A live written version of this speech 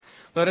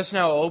Let us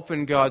now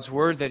open God's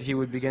Word that He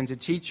would begin to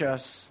teach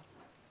us.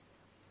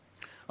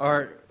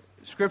 Our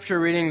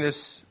scripture reading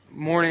this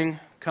morning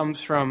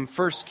comes from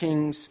 1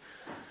 Kings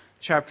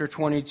chapter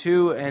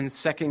 22 and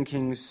 2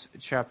 Kings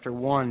chapter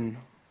 1.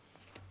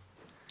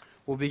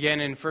 We'll begin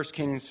in 1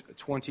 Kings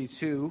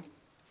 22.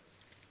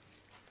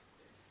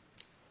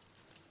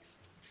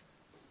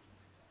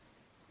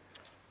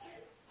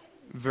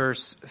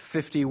 Verse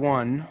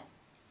 51.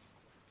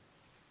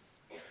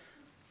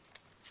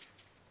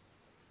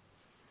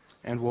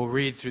 And we'll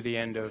read through the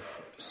end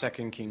of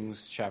 2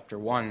 Kings chapter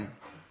 1.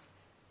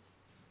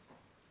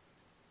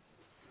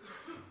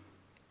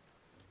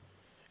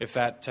 If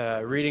that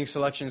reading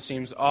selection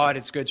seems odd,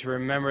 it's good to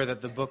remember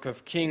that the book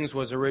of Kings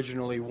was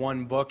originally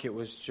one book. It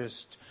was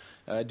just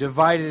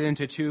divided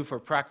into two for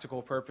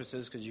practical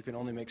purposes because you can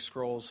only make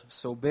scrolls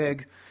so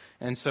big.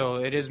 And so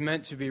it is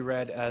meant to be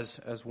read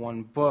as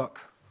one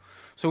book.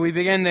 So we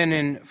begin then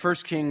in 1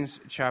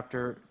 Kings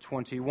chapter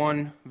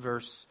 22,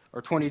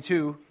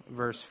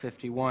 verse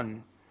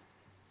 51.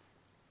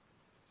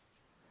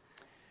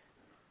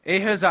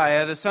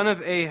 Ahaziah, the son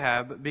of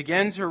Ahab,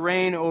 began to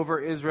reign over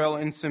Israel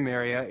in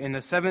Samaria in the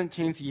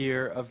 17th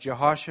year of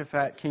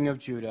Jehoshaphat, king of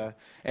Judah,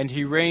 and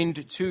he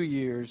reigned 2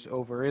 years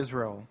over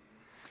Israel.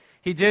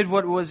 He did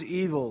what was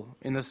evil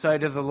in the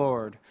sight of the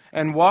Lord,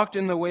 and walked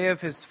in the way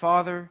of his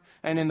father,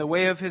 and in the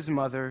way of his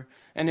mother,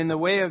 and in the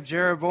way of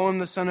Jeroboam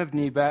the son of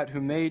Nebat,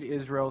 who made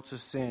Israel to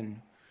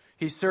sin.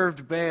 He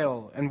served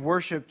Baal and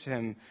worshipped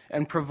him,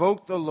 and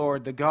provoked the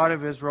Lord, the God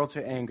of Israel,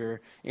 to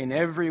anger in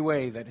every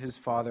way that his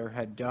father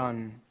had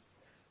done.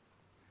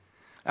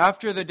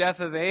 After the death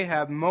of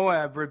Ahab,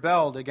 Moab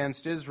rebelled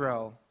against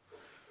Israel.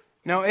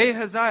 Now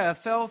Ahaziah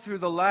fell through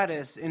the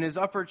lattice in his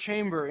upper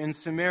chamber in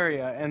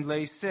Samaria and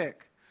lay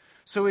sick.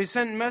 So he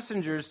sent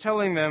messengers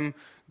telling them,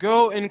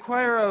 "Go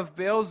inquire of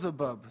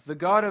Beelzebub, the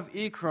god of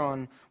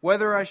Ekron,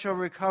 whether I shall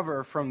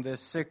recover from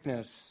this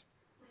sickness."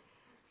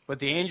 But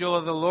the angel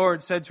of the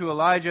Lord said to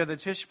Elijah the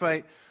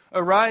Tishbite,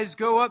 "Arise,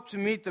 go up to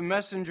meet the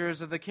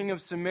messengers of the king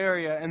of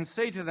Samaria, and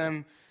say to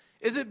them,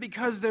 Is it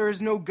because there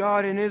is no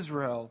God in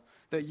Israel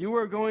that you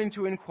are going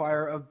to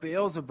inquire of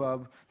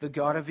Beelzebub, the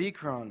god of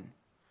Ekron?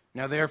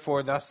 Now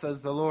therefore, thus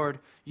says the Lord,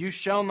 you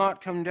shall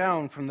not come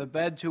down from the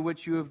bed to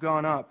which you have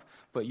gone up,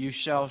 but you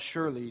shall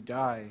surely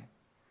die."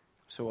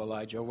 So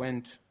Elijah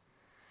went.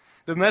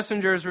 The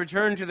messengers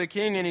returned to the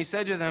king, and he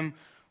said to them,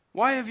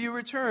 "Why have you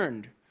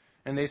returned?"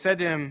 And they said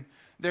to him,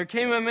 "There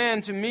came a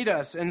man to meet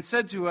us, and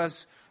said to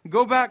us,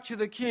 Go back to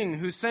the king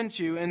who sent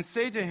you, and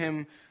say to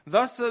him,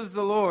 Thus says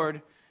the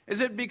Lord, Is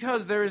it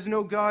because there is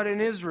no God in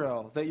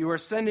Israel that you are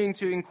sending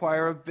to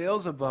inquire of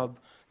Beelzebub,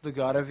 the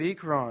god of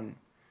Ekron?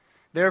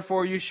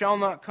 Therefore you shall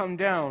not come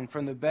down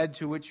from the bed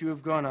to which you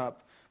have gone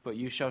up, but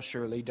you shall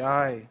surely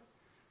die."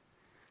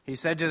 He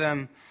said to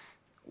them,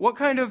 "What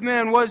kind of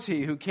man was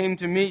he who came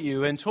to meet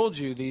you and told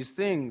you these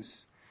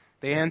things?"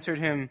 They answered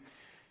him,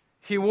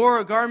 "He wore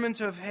a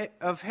garment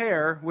of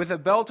hair with a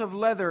belt of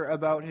leather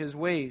about his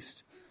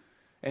waist."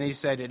 And he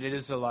said, "It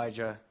is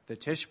Elijah the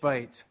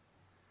Tishbite."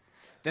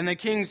 Then the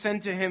king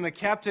sent to him a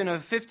captain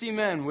of 50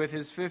 men with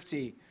his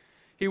 50.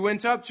 He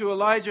went up to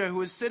Elijah, who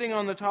was sitting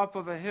on the top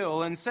of a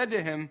hill, and said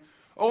to him,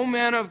 "O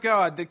man of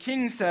God, the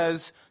king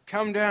says,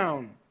 Come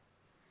down."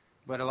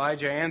 But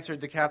Elijah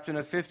answered the captain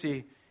of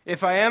 50,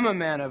 "If I am a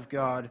man of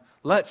God,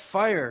 let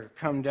fire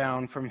come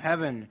down from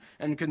heaven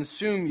and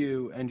consume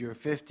you and your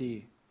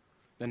 50.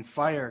 Then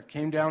fire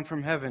came down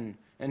from heaven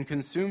and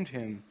consumed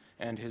him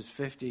and his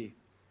 50.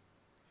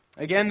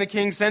 Again the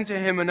king sent to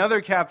him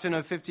another captain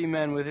of 50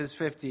 men with his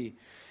 50.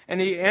 And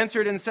he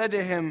answered and said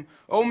to him,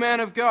 "O man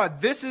of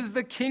God, this is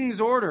the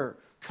king's order.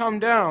 Come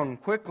down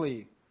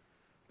quickly."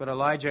 But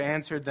Elijah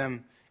answered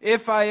them,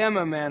 "If I am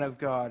a man of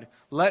God,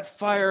 let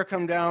fire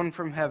come down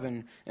from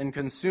heaven and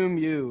consume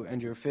you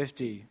and your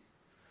 50.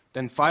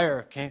 Then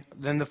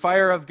the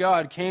fire of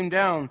God came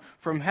down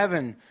from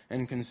heaven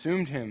and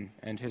consumed him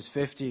and his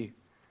 50.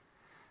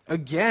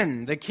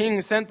 Again the king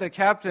sent the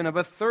captain of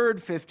a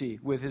third 50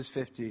 with his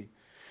 50.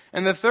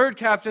 And the third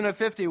captain of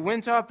 50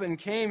 went up and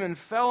came and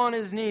fell on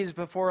his knees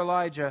before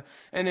Elijah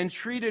and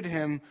entreated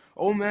him,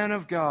 "O man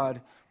of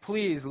God,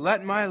 please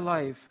let my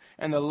life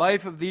and the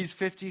life of these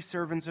 50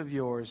 servants of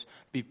yours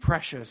be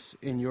precious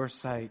in your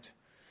sight."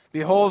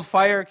 Behold,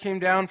 fire came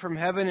down from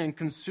heaven and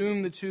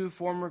consumed the 2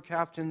 former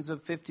captains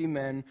of 50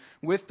 men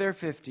with their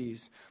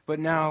 50s. But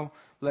now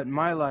let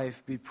my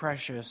life be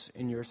precious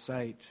in your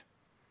sight.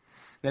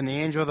 Then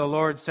the angel of the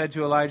Lord said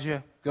to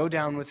Elijah, "Go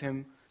down with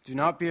him. Do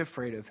not be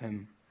afraid of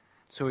him."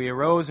 So he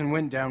arose and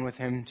went down with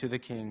him to the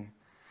king,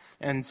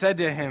 and said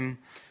to him,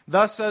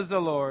 "Thus says the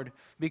Lord,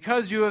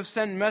 because you have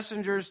sent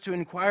messengers to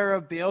inquire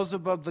of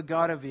Beelzebub, the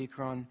god of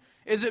Ekron,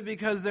 is it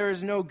because there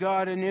is no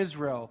God in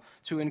Israel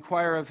to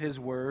inquire of his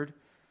word?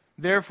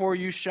 Therefore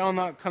you shall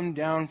not come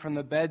down from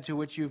the bed to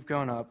which you have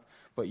gone up,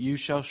 but you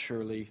shall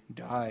surely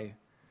die."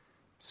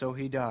 So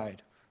he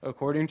died,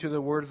 according to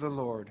the word of the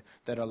Lord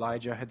that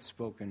Elijah had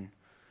spoken.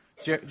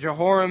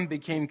 Jehoram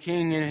became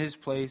king in his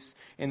place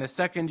in the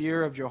 2nd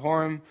year of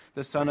Jehoram,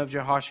 the son of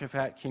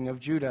Jehoshaphat, king of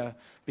Judah,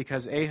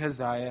 because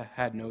Ahaziah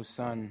had no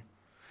son.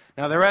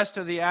 Now the rest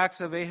of the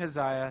acts of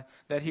Ahaziah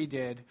that he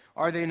did,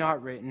 are they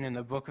not written in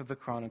the book of the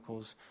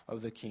Chronicles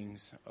of the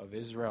kings of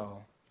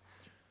Israel?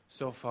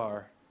 So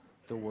far,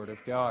 the word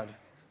of God.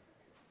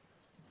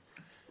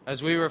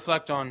 As we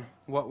reflect on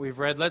what we've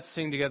read, let's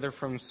sing together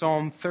from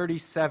Psalm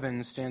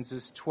 37,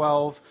 stanzas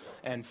 12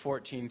 and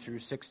 14 through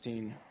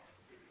 16.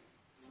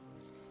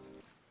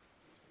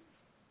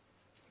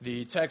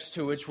 The text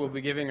to which we'll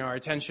be giving our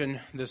attention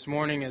this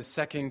morning is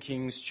 2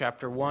 Kings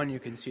chapter 1. You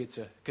can see it's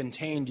a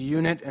contained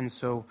unit, and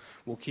so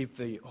we'll keep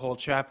the whole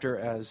chapter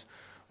as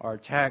our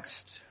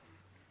text.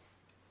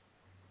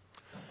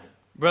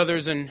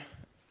 Brothers and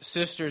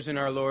sisters in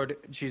our Lord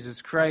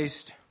Jesus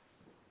Christ,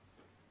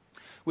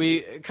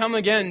 we come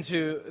again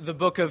to the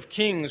book of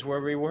Kings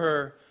where we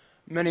were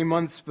many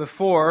months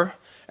before,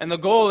 and the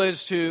goal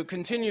is to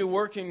continue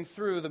working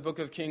through the book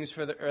of Kings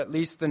for at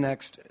least the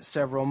next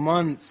several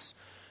months.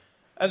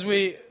 As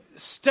we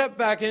step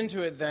back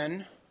into it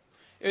then,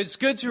 it's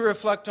good to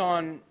reflect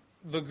on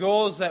the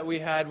goals that we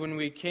had when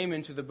we came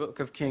into the book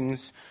of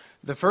Kings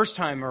the first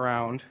time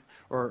around,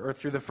 or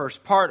through the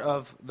first part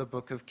of the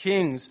book of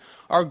Kings.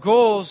 Our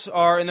goals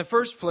are, in the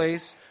first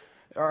place,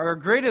 our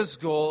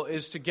greatest goal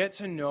is to get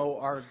to know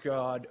our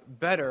God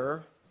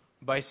better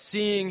by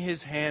seeing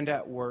His hand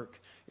at work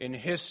in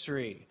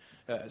history.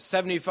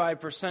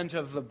 75%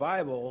 of the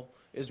Bible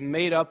is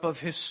made up of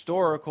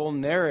historical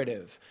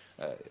narrative.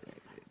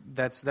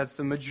 That's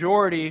the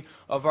majority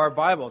of our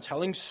Bible,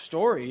 telling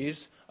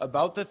stories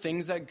about the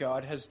things that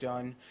God has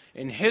done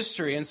in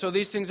history. And so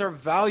these things are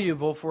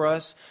valuable for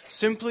us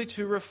simply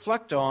to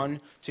reflect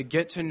on, to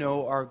get to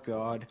know our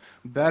God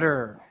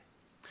better.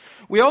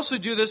 We also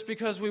do this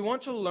because we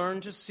want to learn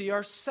to see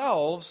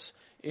ourselves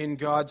in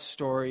God's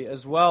story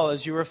as well.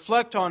 As you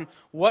reflect on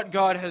what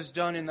God has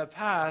done in the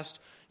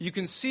past, you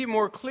can see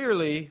more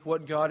clearly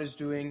what God is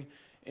doing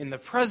in the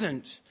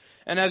present.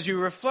 And as you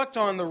reflect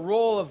on the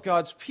role of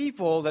God's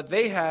people that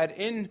they had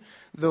in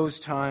those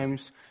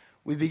times,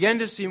 we begin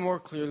to see more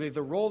clearly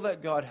the role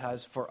that God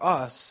has for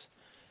us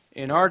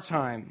in our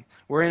time.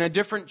 We're in a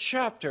different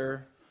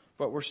chapter,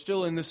 but we're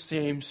still in the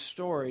same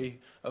story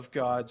of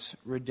God's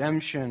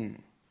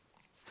redemption.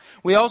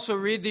 We also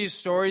read these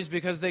stories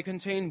because they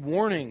contain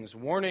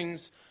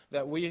warnings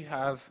that we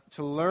have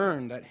to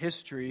learn, that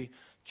history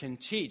can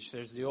teach.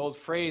 There's the old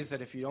phrase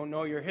that if you don't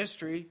know your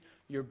history,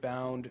 you're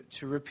bound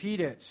to repeat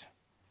it.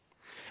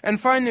 And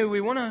finally,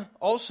 we want to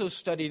also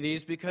study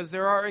these because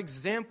there are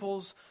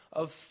examples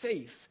of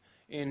faith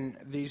in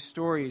these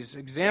stories,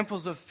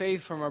 examples of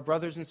faith from our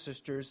brothers and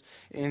sisters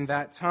in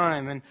that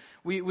time. And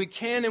we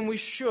can and we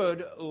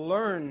should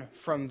learn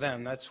from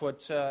them. That's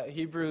what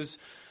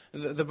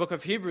the book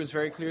of Hebrews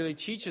very clearly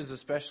teaches,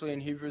 especially in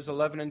Hebrews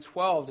 11 and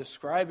 12,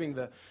 describing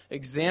the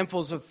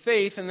examples of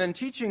faith and then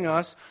teaching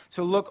us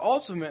to look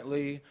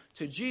ultimately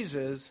to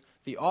Jesus,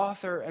 the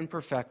author and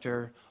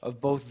perfecter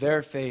of both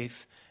their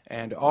faith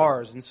and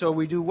ours. And so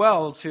we do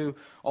well to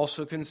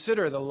also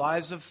consider the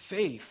lives of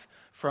faith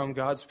from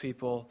God's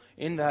people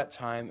in that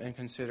time and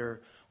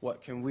consider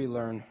what can we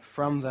learn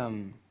from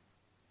them.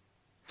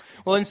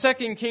 Well, in 2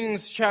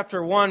 Kings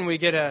chapter 1, we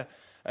get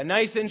a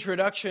nice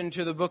introduction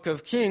to the book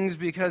of Kings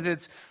because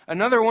it's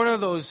another one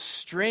of those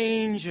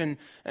strange and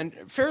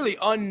fairly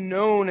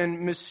unknown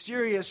and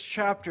mysterious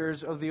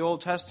chapters of the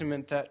Old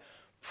Testament that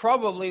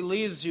probably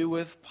leaves you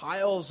with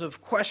piles of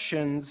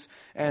questions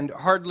and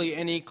hardly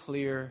any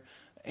clear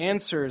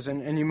answers.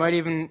 And you might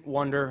even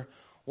wonder,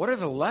 what are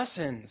the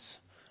lessons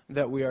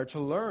that we are to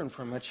learn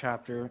from a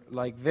chapter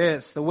like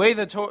this? The way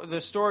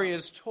the story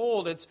is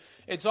told,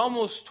 it's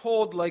almost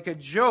told like a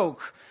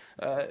joke.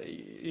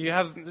 You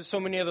have so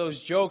many of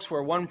those jokes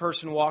where one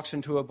person walks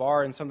into a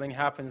bar and something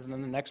happens, and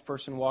then the next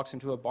person walks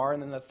into a bar,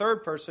 and then the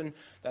third person,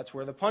 that's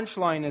where the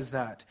punchline is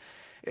at.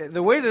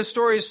 The way the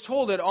story is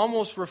told, it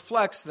almost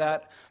reflects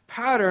that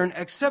pattern,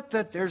 except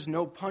that there's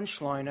no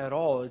punchline at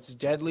all. It's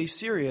deadly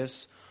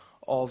serious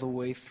all the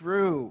way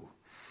through.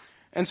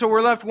 And so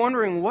we're left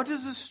wondering, what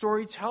does this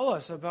story tell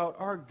us about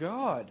our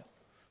God?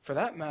 For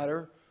that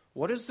matter,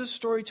 what does this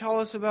story tell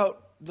us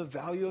about the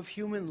value of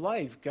human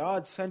life?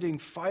 God sending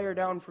fire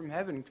down from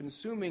heaven,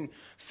 consuming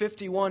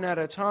 51 at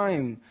a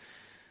time.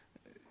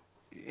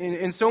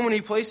 In so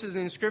many places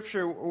in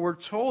Scripture, we're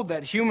told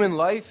that human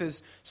life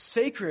is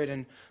sacred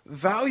and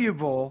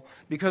valuable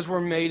because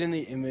we're made in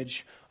the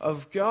image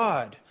of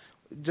God.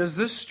 Does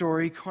this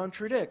story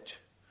contradict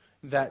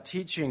that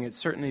teaching? It's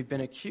certainly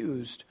been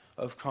accused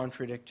of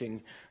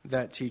contradicting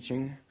that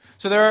teaching.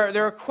 So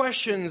there are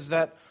questions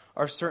that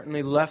are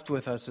certainly left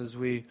with us as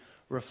we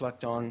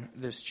reflect on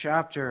this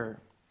chapter.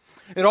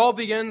 It all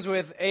begins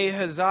with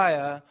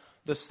Ahaziah,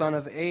 the son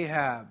of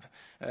Ahab,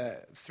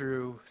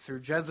 through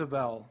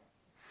Jezebel.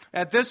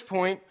 At this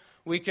point,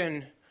 we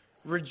can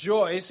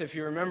rejoice, if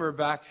you remember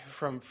back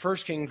from 1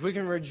 Kings, we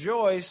can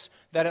rejoice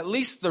that at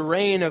least the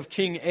reign of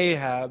King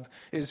Ahab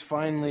is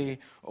finally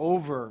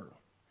over.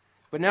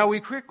 But now we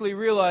quickly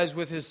realize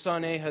with his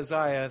son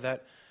Ahaziah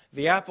that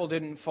the apple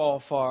didn't fall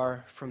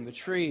far from the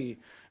tree,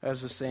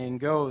 as the saying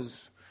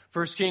goes.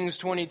 1 Kings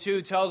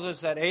 22 tells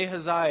us that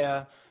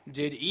Ahaziah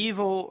did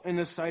evil in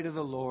the sight of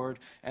the Lord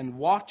and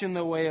walked in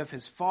the way of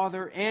his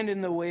father and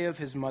in the way of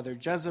his mother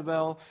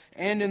Jezebel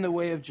and in the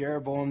way of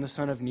Jeroboam the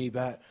son of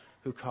Nebat,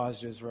 who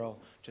caused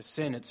Israel to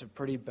sin. It's a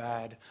pretty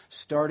bad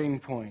starting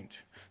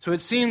point. So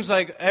it seems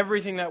like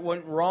everything that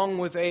went wrong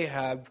with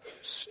Ahab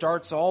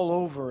starts all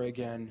over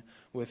again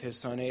with his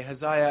son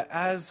Ahaziah,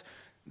 as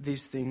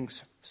these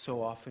things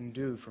so often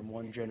do from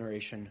one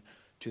generation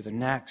to the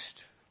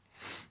next.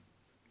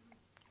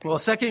 Well,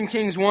 2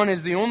 Kings 1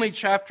 is the only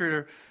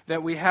chapter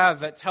that we have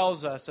that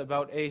tells us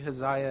about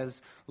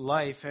Ahaziah's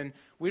life, and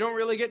we don't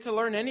really get to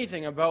learn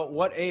anything about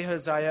what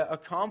Ahaziah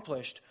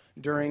accomplished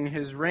during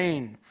his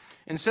reign.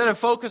 Instead of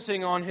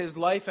focusing on his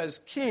life as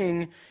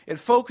king, it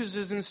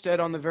focuses instead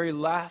on the very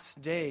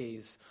last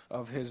days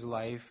of his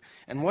life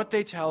and what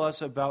they tell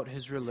us about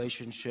his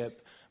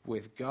relationship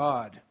with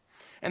God.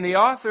 And the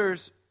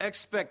author's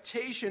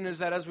expectation is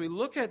that as we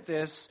look at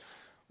this,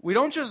 we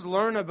don't just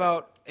learn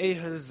about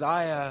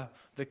Ahaziah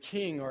the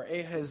king or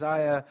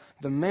Ahaziah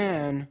the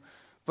man,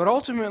 but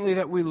ultimately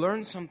that we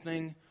learn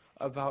something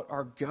about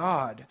our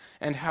God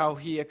and how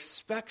he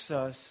expects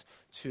us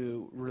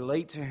to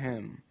relate to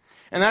him.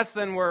 And that's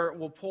then where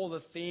we'll pull the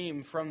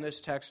theme from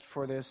this text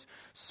for this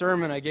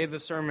sermon. I gave the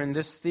sermon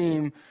this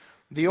theme: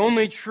 the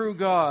only true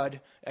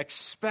God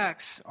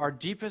expects our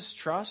deepest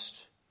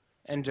trust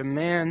and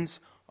demands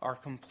our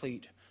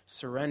complete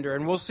surrender.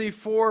 And we'll see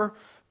 4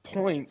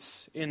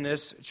 points in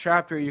this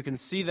chapter. You can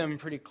see them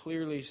pretty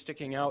clearly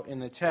sticking out in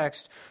the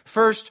text.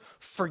 First,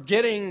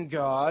 forgetting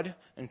God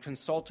and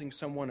consulting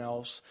someone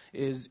else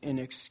is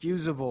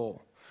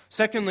inexcusable.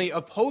 Secondly,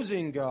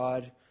 opposing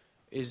God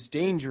is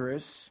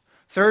dangerous.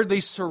 Thirdly,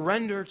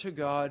 surrender to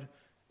God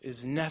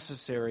is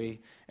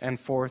necessary. And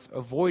fourth,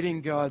 avoiding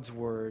God's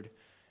word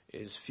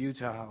is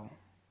futile.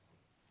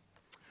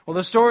 Well,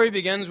 the story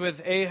begins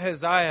with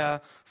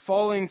Ahaziah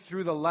falling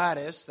through the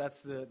lattice.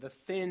 That's the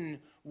thin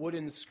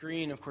wooden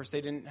screen. Of course,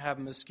 they didn't have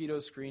mosquito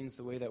screens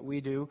the way that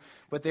we do,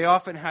 but they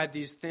often had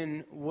these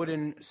thin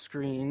wooden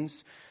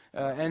screens.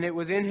 And it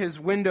was in his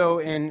window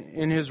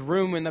in his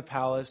room in the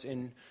palace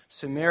in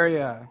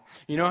Samaria.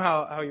 You know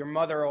how your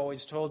mother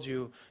always told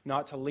you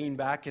not to lean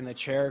back in the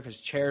chair because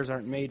chairs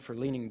aren't made for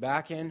leaning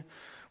back in?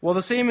 Well,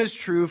 the same is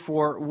true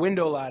for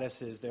window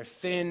lattices. They're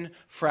thin,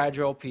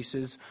 fragile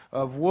pieces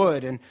of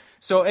wood. And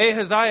so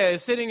Ahaziah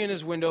is sitting in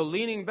his window,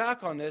 leaning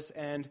back on this,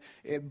 and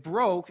it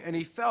broke, and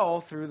he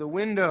fell through the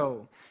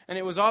window. And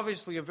it was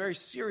obviously a very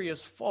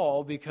serious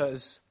fall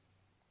because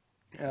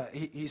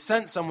he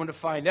sent someone to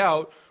find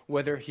out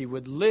whether he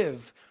would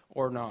live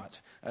or not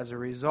as a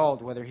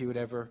result, whether he would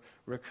ever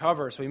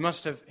recover. So he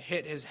must have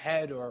hit his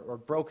head or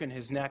broken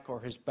his neck or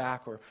his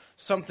back or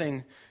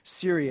something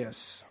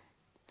serious.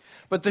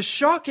 But the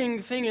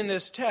shocking thing in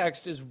this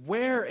text is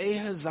where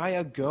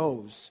Ahaziah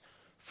goes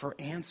for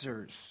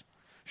answers.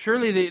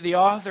 Surely the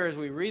author, as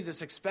we read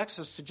this, expects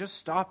us to just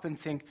stop and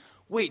think,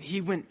 wait,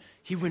 he went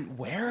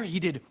where? He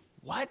did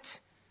what?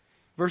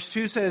 Verse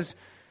 2 says,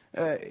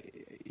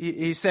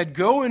 he said,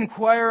 "Go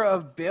inquire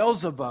of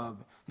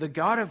Beelzebub, the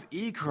god of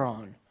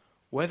Ekron,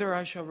 whether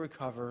I shall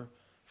recover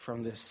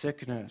from this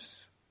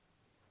sickness."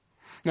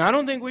 Now, I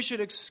don't think we should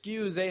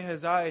excuse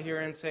Ahaziah here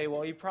and say,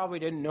 well, he probably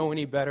didn't know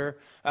any better.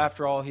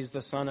 After all, he's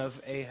the son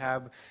of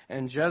Ahab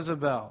and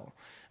Jezebel.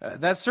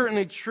 That's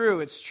certainly true.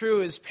 It's true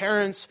his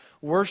parents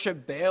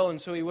worship Baal, and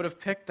so he would have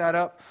picked that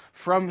up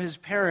from his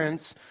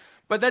parents.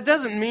 But that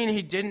doesn't mean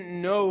he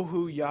didn't know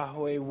who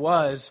Yahweh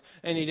was,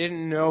 and he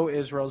didn't know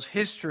Israel's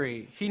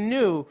history. He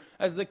knew,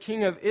 as the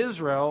king of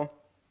Israel,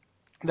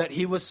 that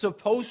he was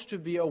supposed to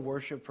be a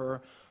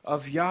worshiper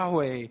of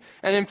Yahweh.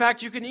 And in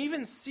fact, you can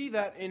even see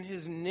that in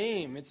his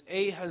name. It's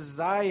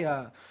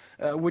Ahaziah,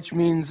 which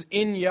means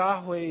in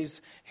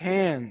Yahweh's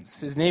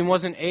hands. His name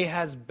wasn't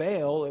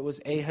Ahazbaal, it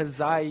was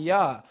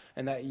Ahaziah,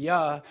 and that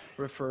Yah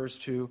refers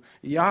to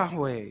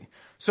Yahweh.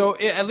 So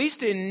at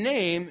least in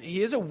name,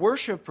 he is a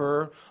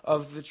worshiper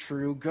of the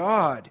true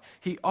God.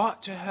 He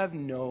ought to have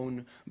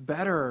known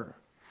better.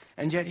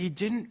 And yet he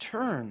didn't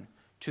turn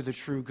to the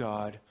true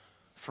God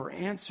for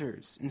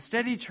answers.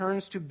 Instead, he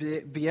turns to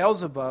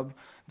Beelzebub,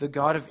 the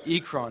god of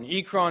Ekron.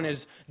 Ekron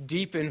is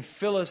deep in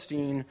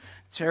Philistine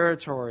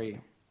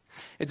territory.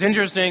 It's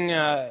interesting,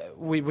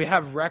 we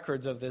have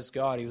records of this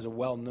god. He was a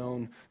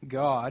well-known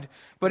god.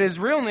 But his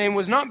real name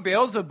was not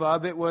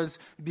Beelzebub, it was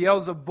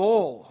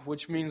Beelzebul,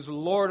 which means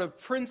Lord of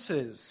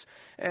Princes.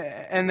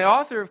 And the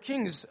author of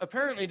Kings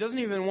apparently doesn't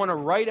even want to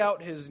write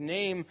out his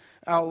name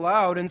out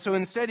loud, and so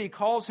instead he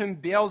calls him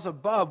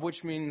Beelzebub,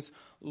 which means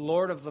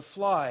Lord of the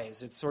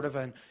Flies. It's sort of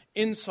an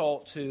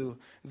insult to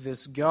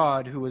this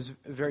god who was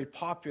very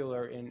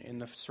popular in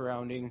the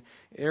surrounding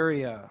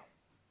area.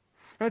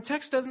 Now, the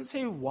text doesn't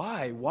say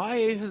why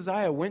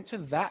Ahaziah went to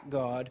that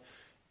god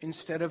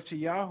instead of to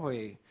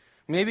Yahweh.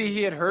 Maybe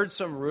he had heard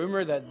some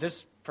rumor that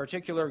this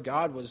particular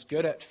god was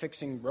good at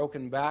fixing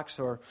broken backs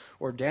or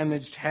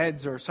damaged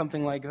heads or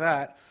something like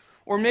that.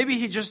 Or maybe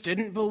he just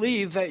didn't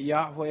believe that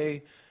Yahweh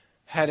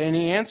had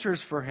any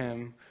answers for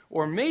him.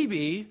 Or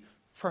maybe,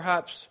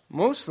 perhaps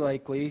most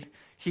likely,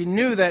 He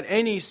knew that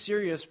any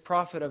serious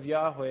prophet of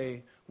Yahweh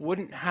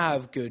wouldn't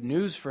have good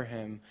news for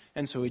him,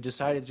 and so he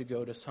decided to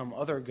go to some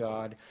other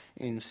god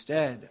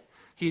instead.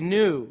 He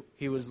knew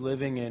he was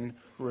living in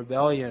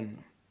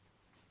rebellion.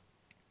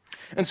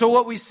 And so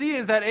what we see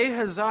is that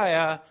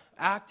Ahaziah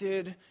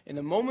acted in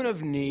a moment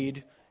of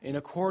need in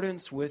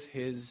accordance with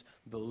his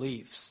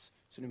beliefs.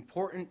 It's an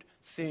important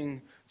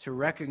thing to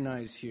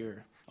recognize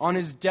here. On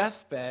his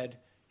deathbed,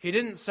 he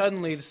didn't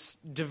suddenly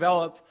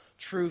develop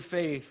true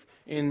faith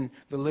in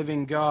the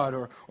living God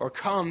or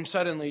come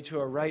suddenly to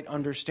a right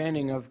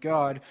understanding of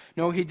God.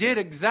 No, he did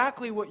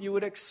exactly what you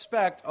would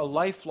expect a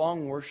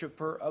lifelong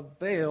worshiper of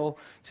Baal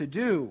to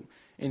do.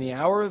 In the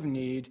hour of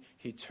need,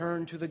 he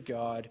turned to the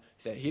God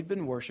that he'd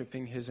been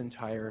worshiping his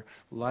entire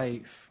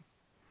life.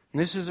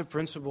 And this is a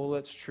principle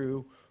that's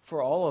true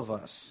for all of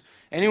us.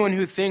 Anyone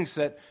who thinks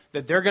that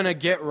they're going to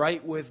get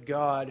right with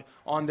God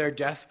on their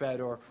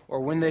deathbed or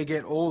when they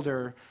get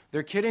older,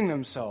 they're kidding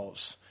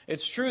themselves.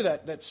 It's true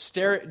that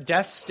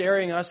death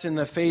staring us in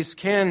the face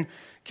can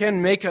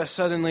make us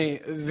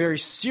suddenly very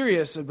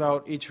serious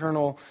about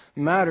eternal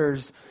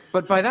matters.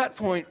 But by that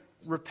point,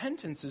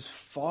 repentance is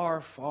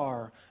far,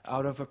 far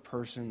out of a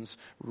person's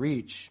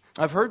reach.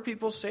 I've heard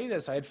people say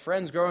this. I had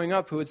friends growing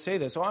up who would say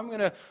this. I'm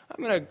going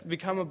to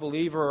become a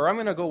believer, or I'm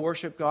going to go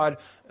worship God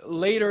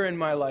later in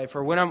my life,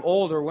 or when I'm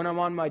old, or when I'm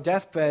on my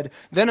deathbed.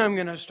 Then I'm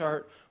going to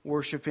start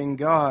worshiping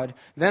God.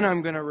 Then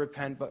I'm going to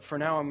repent, but for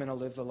now I'm going to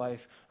live the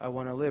life I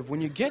want to live.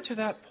 When you get to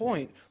that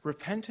point,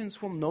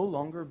 repentance will no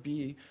longer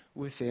be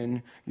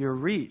within your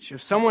reach.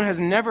 If someone has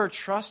never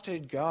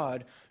trusted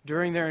God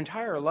during their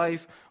entire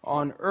life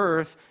on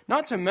earth,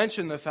 not to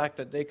mention the fact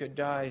that they could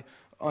die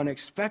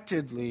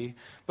unexpectedly,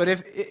 but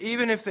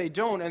even if they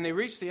don't and they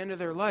reach the end of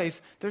their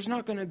life, there's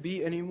not going to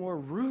be any more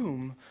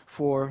room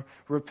for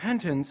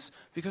repentance,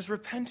 because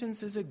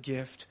repentance is a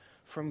gift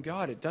from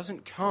God. It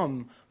doesn't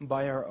come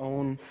by our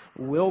own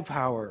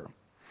willpower.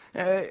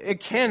 It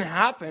can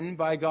happen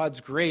by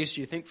God's grace.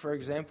 You think, for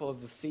example,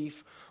 of the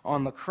thief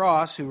on the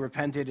cross who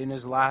repented in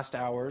his last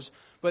hours,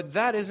 but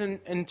that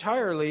isn't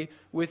entirely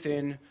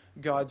within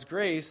God's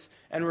grace.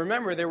 And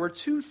remember, there were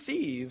two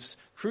thieves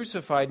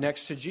crucified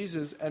next to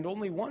Jesus, and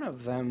only one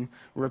of them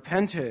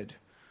repented.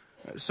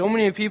 So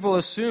many people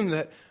assume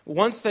that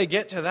once they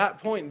get to that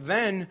point,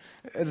 then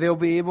they'll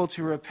be able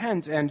to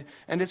repent. And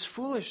it's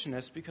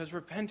foolishness, because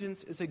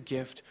repentance is a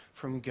gift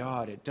from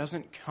God. It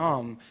doesn't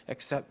come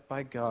except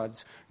by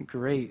God's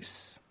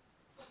grace.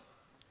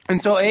 And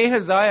so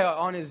Ahaziah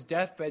on his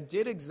deathbed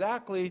did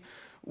exactly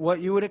what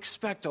you would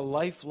expect a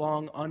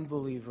lifelong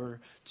unbeliever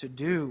to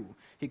do.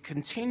 He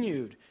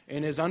continued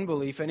in his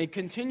unbelief, and he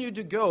continued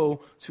to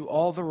go to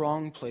all the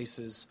wrong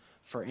places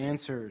for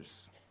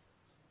answers.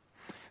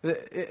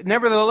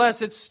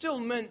 Nevertheless, it's still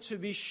meant to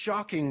be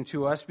shocking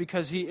to us,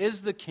 because he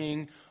is the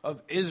king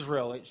of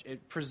Israel.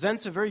 It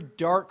presents a very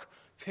dark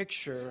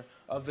picture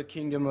of the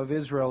kingdom of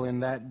Israel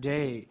in that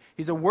day.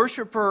 He's a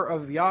worshiper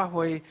of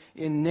Yahweh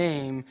in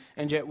name,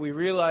 and yet we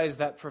realize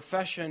that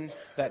profession,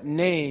 that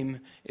name,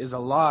 is a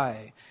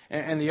lie.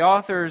 And the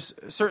authors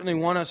certainly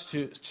want us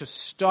to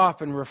stop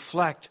and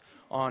reflect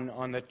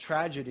on the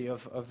tragedy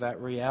of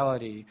that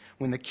reality,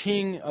 when the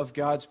king of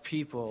God's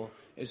people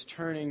is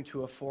turning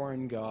to a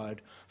foreign god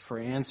for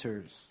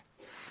answers.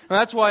 And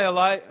that's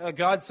why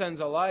God sends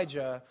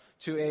Elijah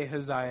to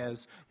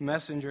Ahaziah's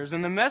messengers.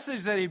 And the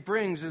message that he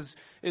brings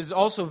is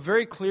also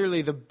very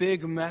clearly the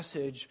big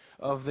message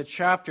of the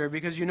chapter,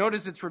 because you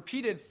notice it's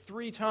repeated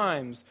 3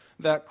 times,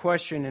 that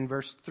question, in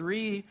verse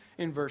 3,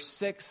 in verse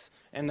 6,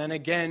 and then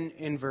again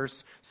in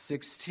verse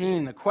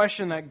 16. The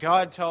question that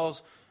God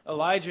tells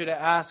Elijah to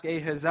ask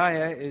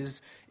Ahaziah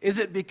is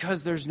it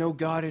because there's no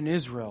God in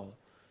Israel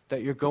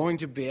that you're going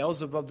to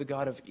Beelzebub, the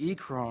god of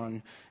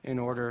Ekron, in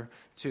order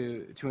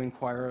to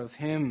inquire of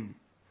him?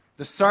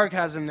 The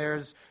sarcasm there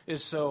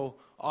is so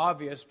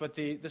obvious, but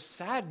the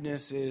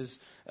sadness is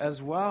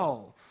as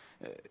well.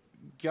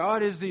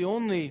 God is the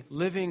only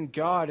living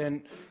God,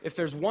 and if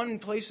there's one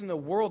place in the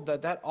world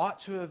that ought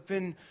to have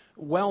been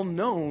well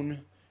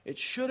known, it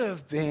should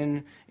have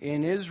been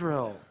in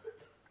Israel.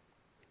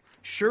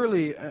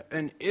 Surely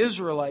an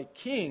Israelite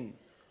king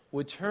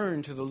would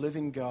turn to the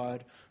living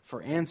God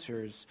for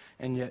answers,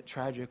 and yet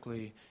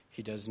tragically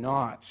he does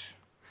not.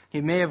 He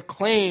may have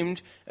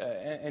claimed,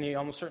 and he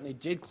almost certainly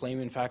did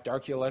claim, in fact,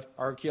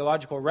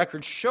 archaeological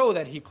records show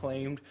that he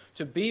claimed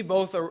to be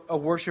both a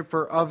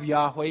worshiper of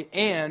Yahweh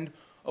and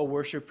a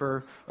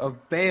worshiper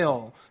of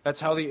Baal. That's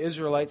how the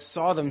Israelites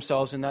saw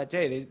themselves in that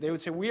day. They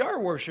would say, we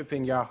are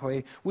worshiping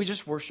Yahweh, we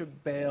just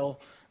worship Baal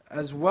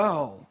as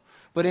well.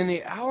 But in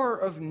the hour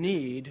of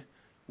need,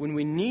 when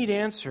we need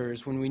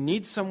answers, when we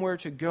need somewhere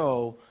to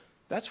go,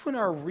 that's when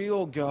our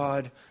real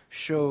God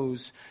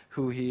shows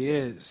who he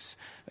is.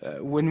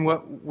 When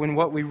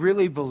what we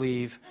really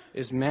believe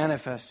is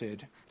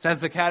manifested. It's as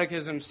the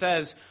Catechism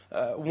says,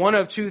 one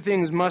of two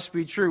things must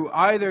be true.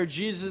 Either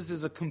Jesus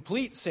is a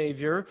complete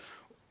Savior,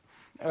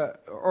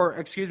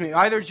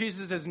 either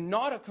Jesus is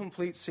not a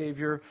complete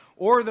Savior,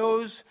 or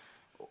those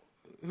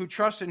who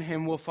trust in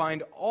him will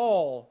find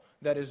all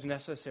that is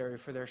necessary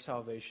for their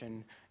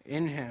salvation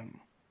in him.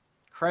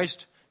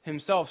 Christ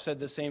himself said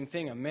the same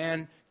thing. A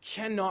man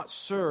cannot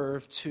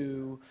serve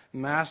two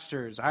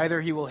masters.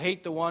 Either he will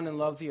hate the one and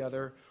love the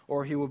other,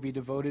 or he will be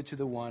devoted to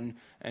the one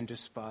and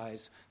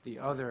despise the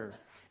other.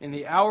 In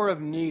the hour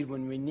of need,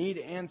 when we need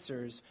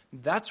answers,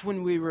 that's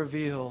when we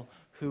reveal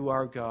who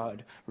our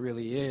God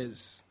really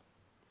is.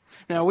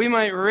 Now, we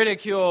might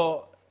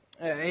ridicule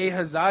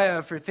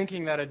Ahaziah for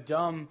thinking that a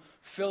dumb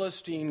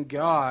Philistine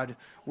god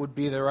would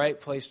be the right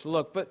place to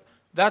look, but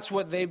that's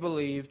what they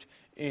believed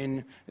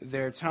in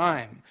their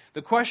time.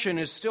 The question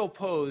is still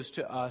posed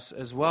to us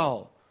as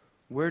well.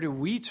 Where do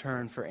we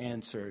turn for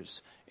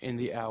answers in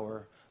the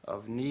hour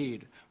of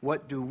need?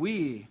 What do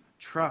we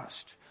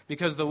trust?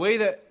 Because the way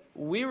that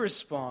we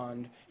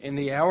respond in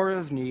the hour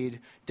of need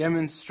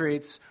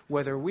demonstrates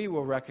whether we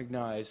will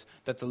recognize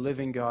that the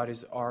living God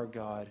is our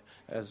God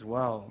as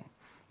well.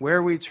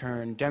 Where we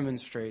turn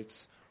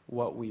demonstrates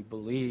what we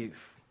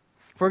believe.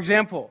 For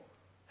example,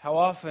 how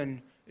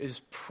often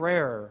is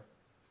prayer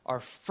our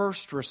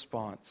first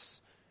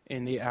response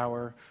in the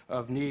hour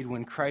of need,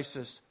 when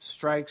crisis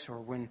strikes or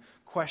when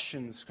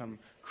questions come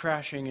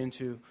crashing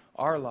into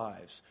our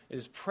lives?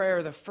 Is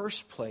prayer the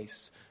first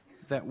place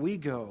that we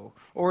go?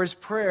 Or is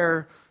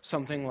prayer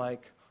something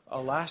like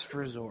a last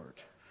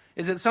resort?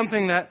 Is it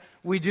something that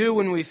we do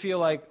when we feel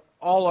like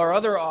all our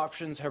other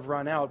options have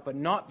run out, but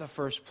not the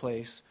first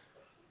place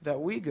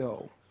that we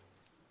go?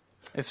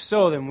 If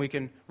so, then we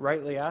can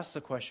rightly ask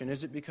the question,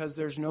 is it because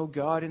there's no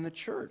God in the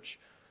church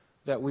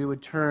that we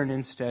would turn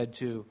instead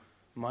to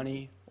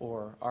money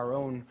or our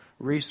own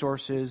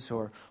resources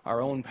or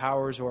our own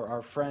powers or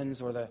our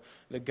friends or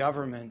the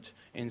government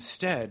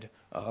instead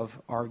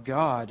of our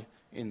God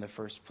in the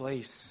first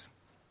place?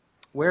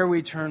 Where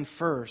we turn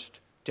first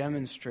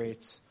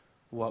demonstrates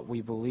what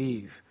we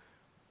believe.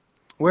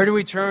 Where do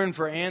we turn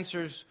for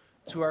answers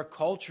to our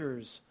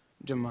culture's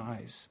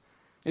demise?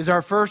 Is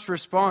our first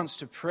response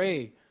to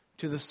pray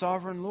to the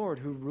sovereign Lord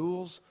who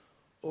rules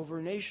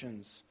over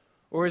nations?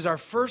 Or is our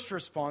first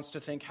response to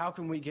think, how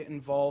can we get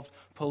involved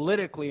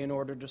politically in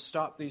order to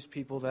stop these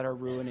people that are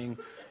ruining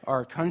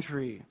our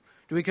country?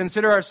 Do we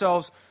consider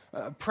ourselves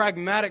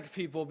pragmatic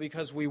people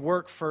because we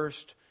work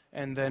first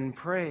and then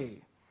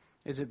pray?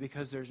 Is it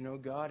because there's no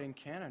God in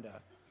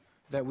Canada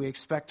that we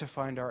expect to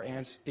find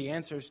the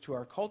answers to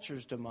our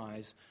culture's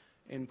demise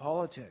in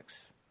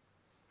politics?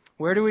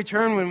 Where do we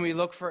turn when we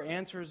look for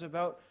answers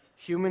about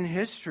human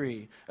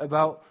history,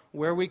 about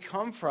where we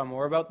come from,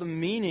 or about the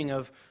meaning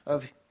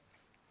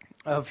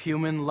of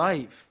human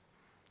life?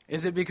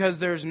 Is it because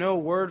there's no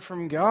word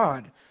from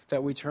God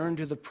that we turn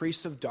to the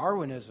priest of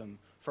Darwinism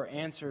for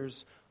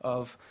answers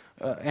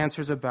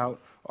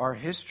about our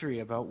history,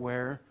 about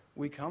where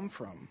we come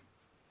from?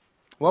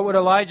 What would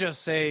Elijah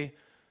say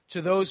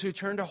to those who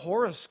turn to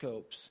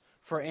horoscopes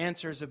for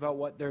answers about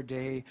what their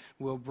day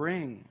will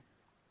bring?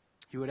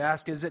 He would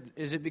ask, is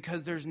it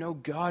because there's no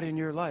God in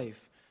your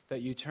life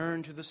that you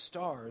turn to the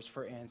stars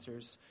for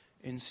answers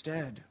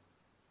instead?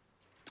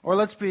 Or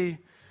let's be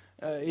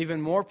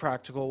even more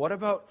practical. What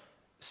about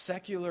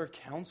secular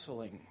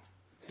counseling?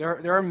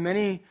 There are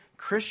many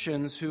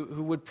Christians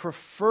who would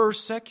prefer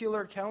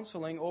secular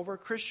counseling over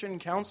Christian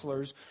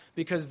counselors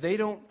because they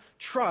don't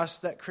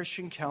trust that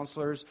Christian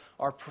counselors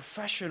are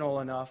professional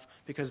enough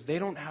because they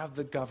don't have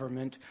the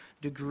government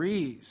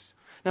degrees.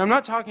 Now, I'm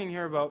not talking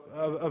here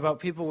about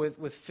people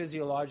with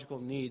physiological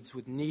needs,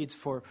 with needs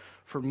for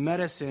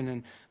medicine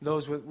and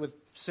those with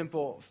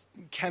simple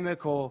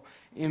chemical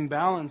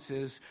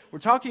imbalances. We're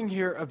talking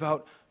here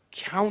about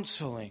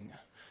counseling.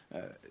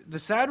 The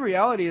sad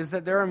reality is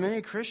that there are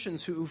many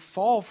Christians who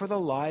fall for the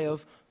lie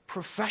of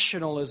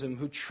professionalism,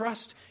 who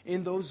trust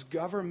in those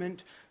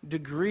government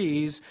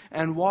degrees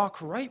and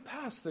walk right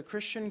past the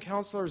Christian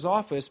counselor's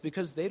office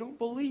because they don't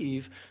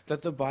believe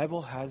that the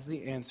Bible has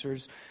the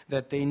answers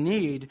that they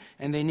need,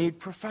 and they need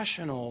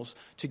professionals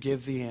to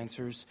give the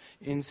answers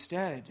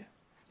instead.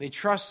 They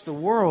trust the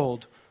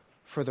world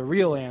for the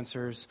real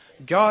answers.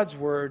 God's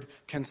word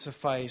can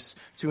suffice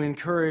to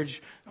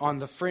encourage on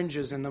the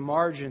fringes and the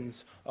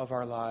margins of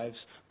our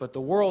lives, but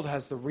the world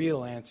has the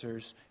real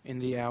answers in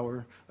the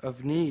hour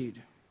of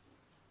need.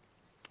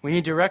 We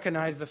need to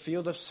recognize the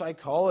field of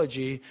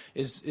psychology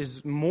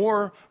is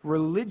more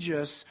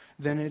religious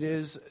than it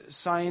is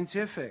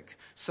scientific.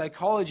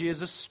 Psychology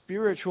is a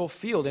spiritual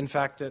field. In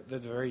fact, the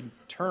very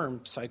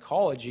term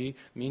psychology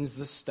means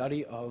the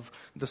study of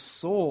the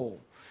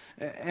soul.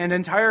 And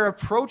entire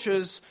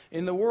approaches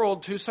in the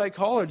world to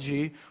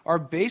psychology are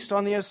based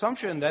on the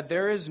assumption that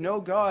there is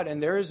no God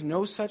and there is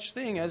no such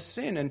thing as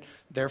sin. And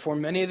therefore,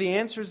 many of the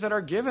answers that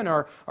are given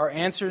are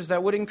answers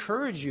that would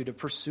encourage you to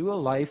pursue a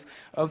life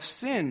of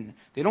sin.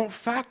 They don't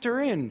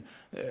factor in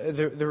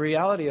the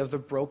reality of the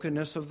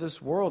brokenness of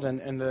this world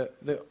and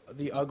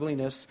the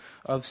ugliness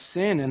of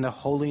sin and the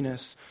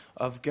holiness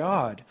of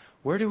God.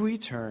 Where do we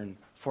turn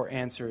for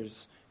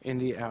answers in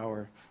the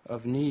hour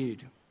of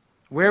need?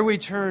 Where we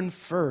turn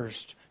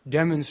first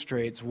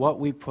demonstrates what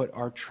we put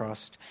our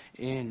trust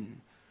in.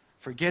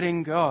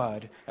 Forgetting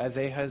God, as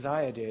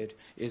Ahaziah did,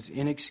 is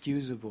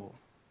inexcusable.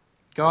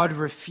 God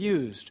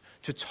refused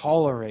to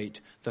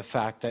tolerate the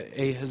fact that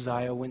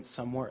Ahaziah went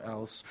somewhere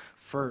else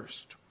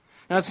first.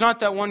 Now, it's not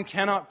that one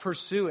cannot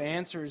pursue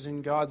answers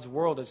in God's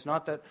world. It's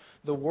not that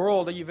the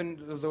world, even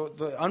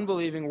the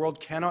unbelieving world,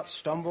 cannot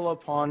stumble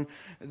upon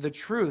the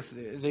truth.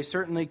 They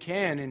certainly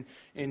can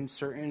in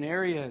certain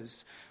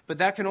areas. But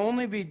that can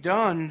only be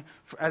done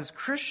as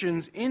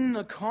Christians in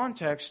the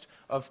context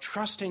of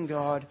trusting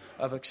God,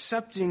 of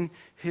accepting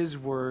His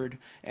word,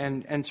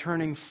 and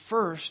turning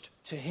first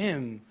to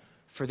Him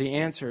for the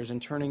answers,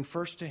 and turning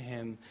first to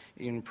Him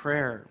in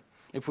prayer.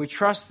 If we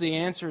trust the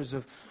answers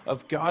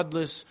of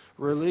godless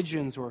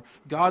religions or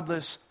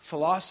godless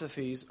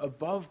philosophies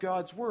above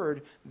God's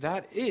word,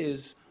 that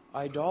is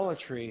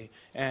idolatry.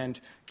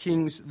 And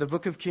the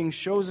book of Kings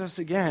shows us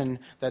again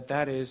that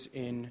that is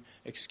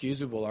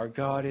inexcusable. Our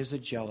God is a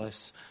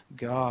jealous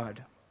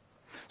God.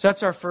 So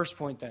that's our first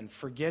point then.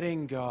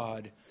 Forgetting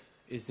God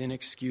is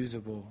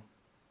inexcusable.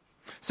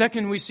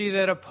 Second, we see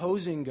that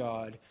opposing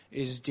God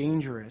is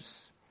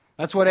dangerous.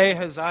 That's what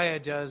Ahaziah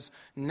does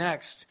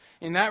next.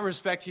 In that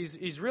respect,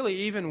 he's really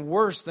even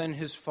worse than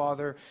his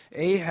father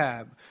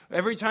Ahab.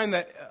 Every time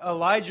that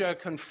Elijah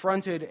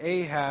confronted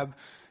Ahab,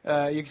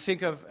 you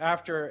think of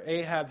after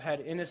Ahab had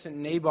innocent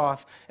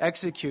Naboth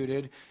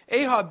executed,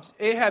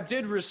 Ahab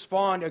did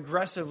respond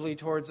aggressively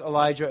towards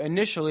Elijah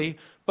initially,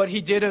 but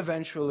he did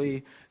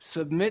eventually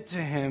submit to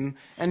him,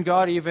 and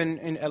God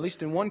even, at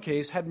least in one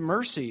case, had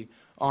mercy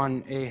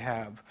on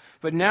Ahab.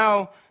 But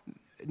now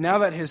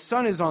that his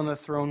son is on the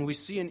throne, we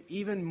see an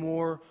even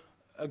more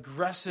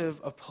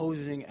aggressive,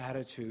 opposing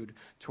attitude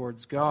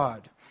towards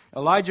God.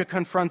 Elijah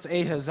confronts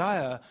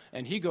Ahaziah,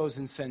 and he goes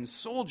and sends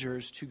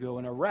soldiers to go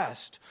and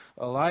arrest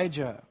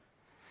Elijah.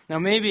 Now,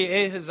 maybe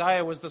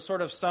Ahaziah was the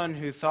sort of son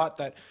who thought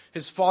that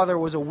his father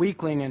was a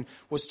weakling and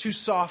was too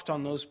soft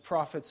on those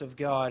prophets of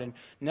God, and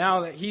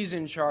now that he's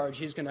in charge,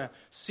 he's going to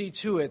see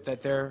to it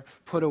that they're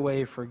put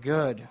away for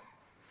good.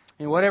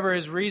 And whatever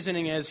his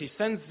reasoning is, he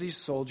sends these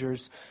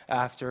soldiers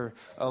after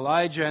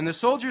Elijah. And the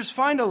soldiers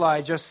find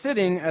Elijah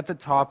sitting at the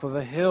top of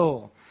a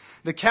hill.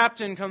 The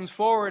captain comes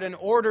forward and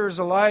orders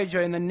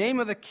Elijah in the name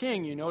of the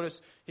king. You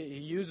notice he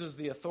uses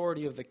the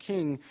authority of the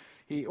king.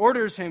 He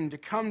orders him to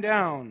come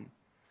down.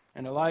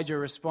 And Elijah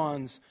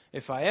responds,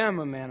 "If I am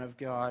a man of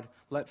God,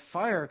 let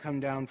fire come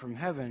down from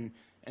heaven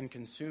and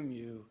consume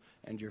you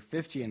and your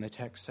 50." And the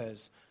text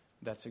says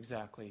that's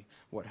exactly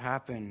what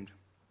happened.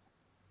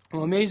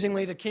 Well,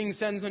 amazingly, the king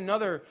sends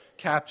another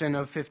captain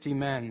of 50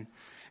 men.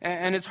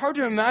 And it's hard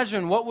to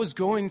imagine what was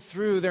going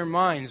through their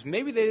minds.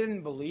 Maybe they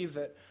didn't believe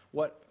that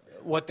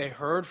what they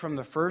heard from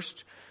the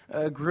first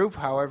group,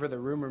 however, the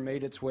rumor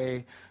made its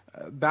way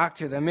back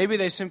to them. Maybe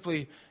they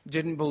simply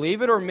didn't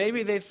believe it, or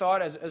maybe they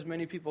thought, as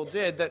many people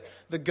did, that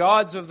the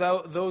gods of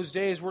those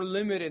days were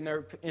limited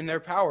in their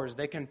powers.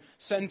 They can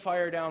send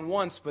fire down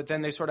once, but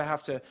then they sort of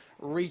have to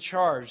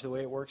recharge the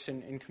way it works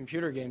in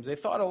computer games. They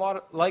thought a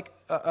lot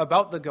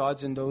about the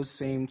gods in those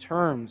same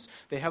terms.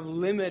 They have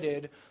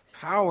limited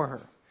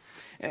power.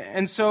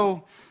 And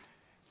so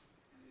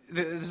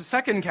the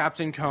second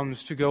captain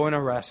comes to go and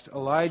arrest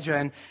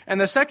Elijah.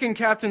 And the second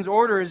captain's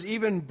order is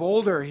even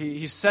bolder.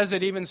 He says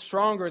it even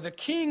stronger. The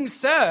king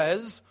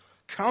says,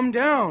 "Come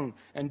down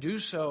and do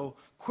so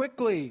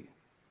quickly."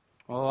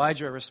 Well,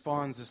 Elijah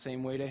responds the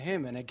same way to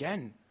him. And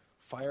again,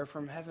 fire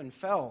from heaven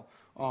fell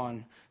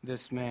on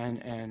this man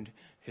and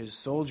his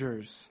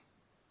soldiers.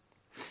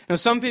 Now,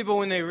 some people,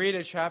 when they read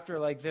a chapter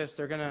like this,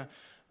 they're going to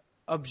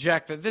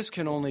object that this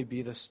can only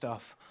be the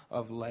stuff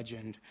of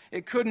legend.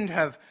 It couldn't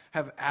have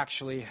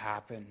actually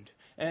happened.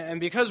 And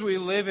because we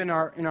live in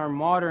our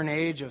modern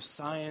age of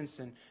science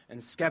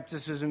and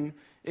skepticism,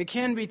 it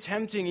can be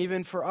tempting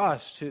even for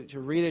us to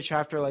read a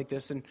chapter like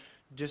this and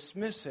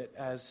dismiss it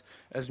as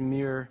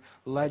mere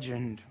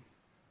legend.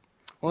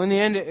 Well, in the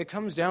end, it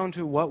comes down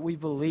to what we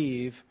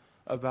believe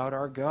about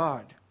our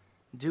God.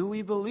 Do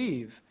we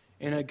believe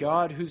in a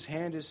God whose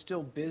hand is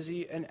still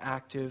busy and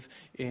active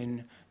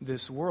in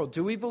this world?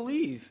 Do we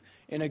believe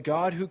in a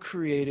God who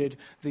created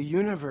the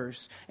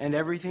universe and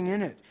everything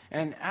in it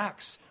and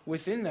acts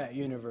within that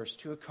universe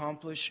to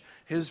accomplish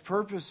His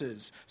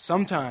purposes,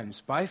 sometimes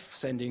by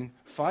sending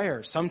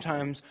fire,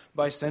 sometimes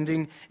by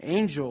sending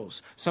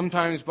angels,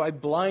 sometimes by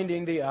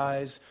blinding the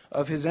eyes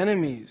of His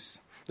enemies?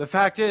 The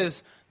fact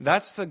is,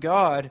 that's the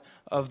God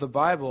of the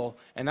Bible,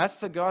 and that's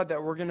the God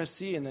that we're going to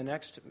see in the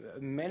next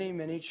many,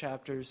 many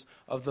chapters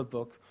of the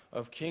book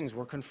of Kings.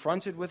 We're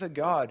confronted with a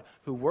God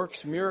who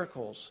works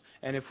miracles,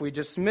 and if we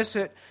dismiss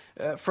it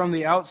from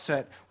the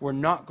outset, we're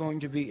not going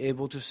to be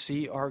able to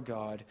see our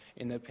God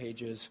in the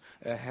pages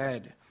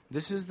ahead.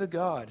 This is the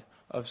God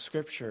of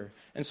Scripture.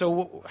 And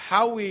so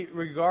how we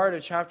regard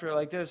a chapter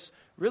like this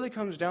really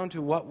comes down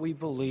to what we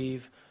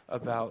believe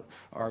about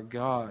our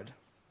God.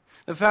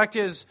 The fact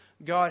is,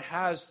 God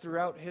has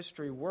throughout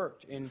history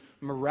worked in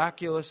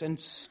miraculous and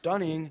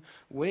stunning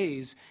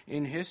ways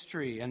in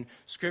history. And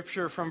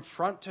Scripture from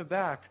front to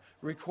back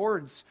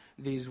records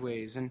these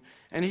ways. And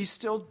He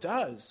still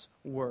does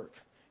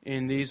work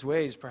in these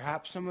ways.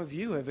 Perhaps some of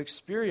you have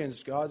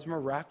experienced God's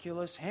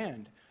miraculous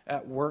hand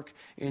at work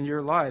in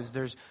your lives.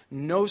 There's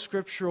no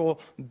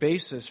scriptural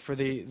basis for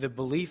the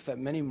belief that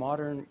many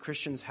modern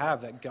Christians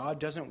have that God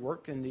doesn't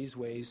work in these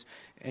ways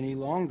any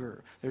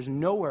longer. There's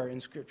nowhere in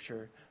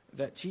Scripture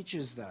that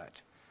teaches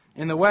that.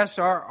 In the West,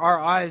 our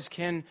eyes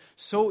can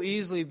so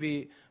easily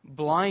be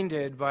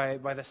blinded by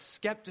the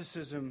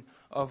skepticism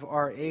of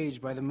our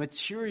age, by the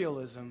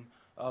materialism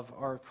of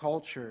our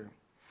culture.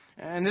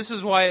 And this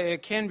is why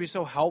it can be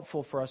so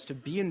helpful for us to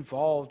be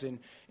involved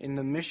in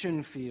the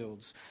mission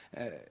fields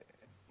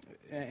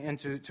and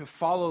to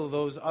follow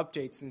those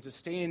updates and to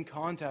stay in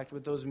contact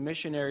with those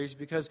missionaries,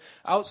 because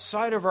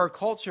outside of our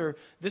culture,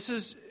 this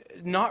is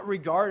not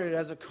regarded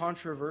as a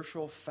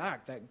controversial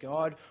fact that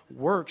God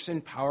works in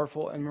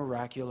powerful and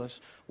miraculous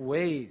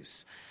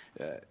ways.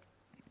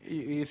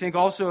 You think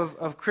also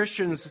of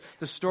Christians,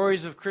 the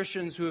stories of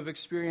Christians who have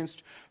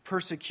experienced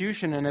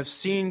persecution and have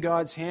seen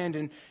God's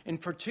hand in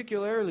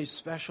particularly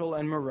special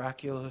and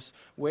miraculous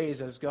ways,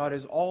 as God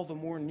is all the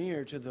more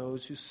near to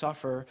those who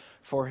suffer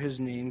for His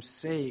name's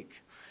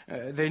sake.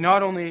 They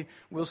not only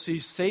will see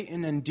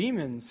Satan and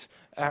demons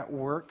at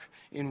work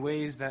in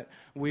ways that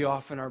we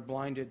often are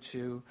blinded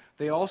to,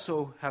 they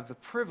also have the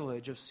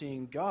privilege of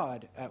seeing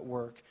God at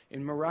work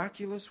in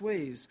miraculous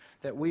ways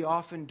that we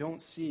often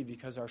don't see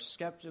because our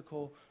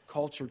skeptical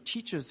culture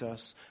teaches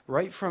us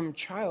right from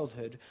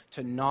childhood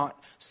to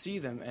not see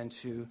them and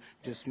to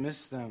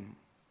dismiss them.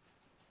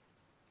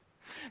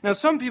 Now,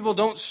 some people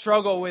don't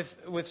struggle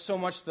with so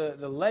much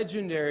the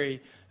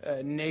legendary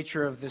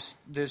nature of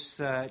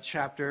this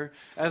chapter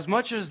as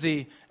much as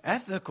the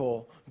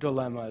ethical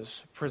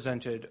dilemmas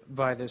presented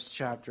by this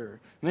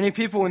chapter. Many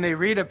people, when they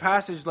read a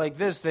passage like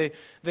this,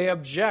 they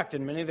object,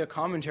 and many of the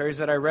commentaries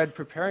that I read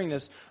preparing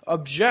this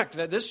object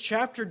that this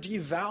chapter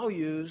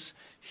devalues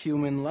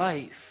human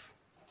life.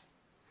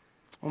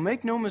 Well,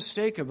 make no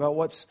mistake about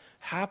what's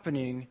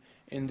happening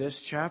in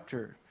this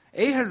chapter.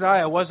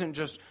 Ahaziah wasn't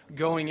just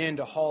going in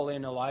to haul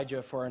in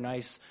Elijah for a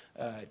nice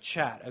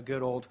chat, a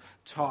good old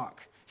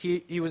talk.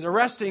 He was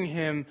arresting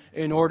him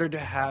in order to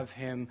have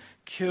him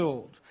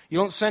killed. You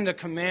don't send a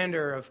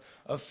commander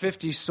of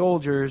 50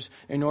 soldiers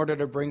in order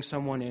to bring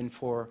someone in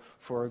for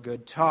a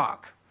good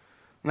talk.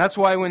 And that's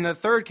why when the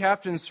third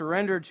captain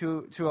surrendered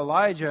to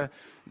Elijah,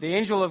 the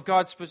angel of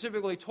God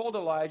specifically told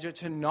Elijah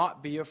to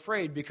not be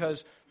afraid,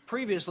 because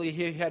previously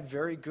he had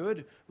very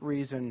good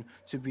reason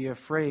to be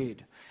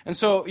afraid. And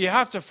so you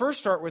have to first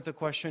start with the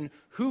question,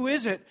 who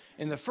is it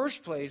in the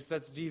first place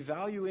that's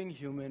devaluing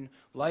human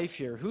life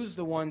here? Who's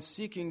the one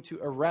seeking to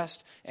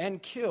arrest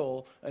and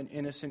kill an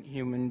innocent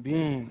human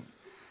being?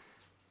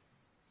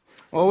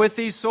 Well, with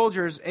these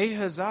soldiers,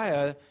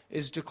 Ahaziah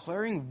is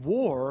declaring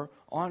war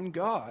on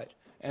God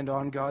and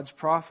on God's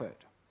prophet.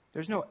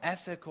 There's no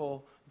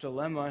ethical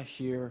dilemma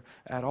here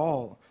at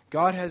all.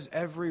 God has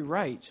every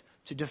right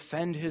to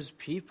defend His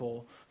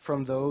people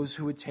from those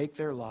who would take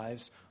their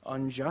lives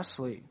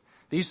unjustly.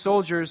 These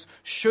soldiers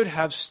should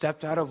have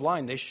stepped out of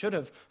line. They should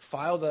have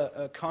filed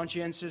a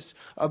conscientious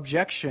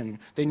objection.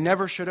 They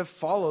never should have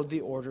followed the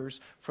orders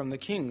from the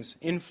kings.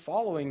 In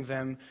following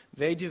them,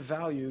 they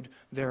devalued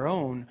their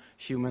own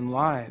human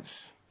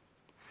lives.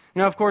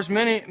 Now, of course,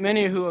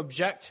 many who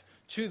object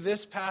to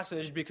this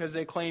passage because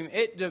they claim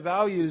it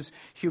devalues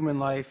human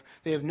life,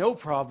 they have no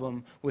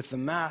problem with the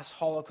mass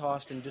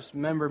Holocaust and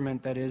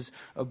dismemberment that is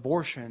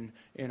abortion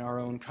in our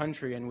own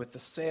country and with the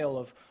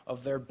sale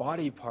of their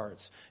body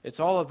parts. It's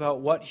all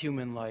about what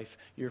human life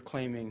you're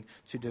claiming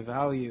to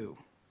devalue.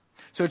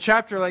 So a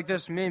chapter like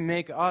this may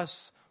make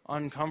us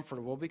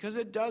uncomfortable because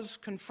it does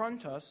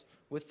confront us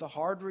with the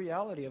hard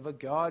reality of a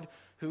God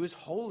who is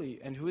holy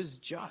and who is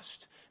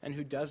just and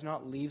who does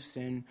not leave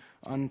sin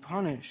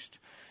unpunished.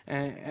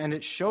 And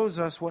it shows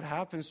us what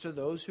happens to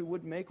those who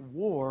would make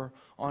war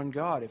on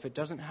God. If it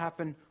doesn't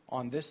happen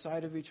on this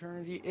side of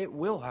eternity, it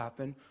will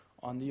happen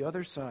on the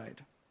other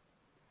side.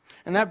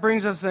 And that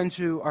brings us then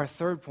to our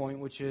third point,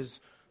 which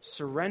is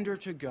surrender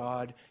to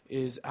God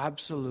is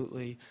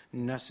absolutely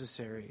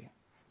necessary.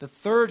 The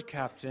third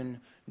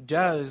captain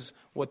does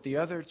what the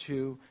other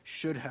two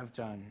should have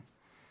done.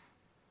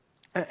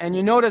 And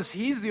you notice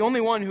he's the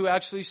only one who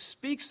actually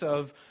speaks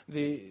of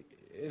the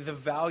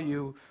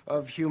value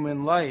of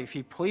human life.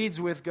 He pleads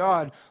with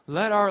God,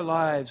 let our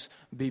lives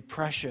be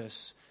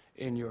precious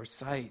in your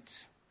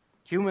sight.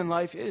 Human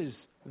life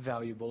is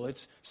valuable.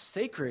 It's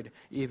sacred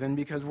even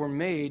because we're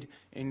made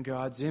in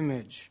God's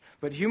image.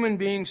 But human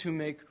beings who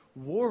make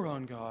war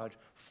on God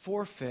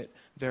forfeit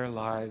their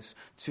lives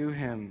to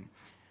Him.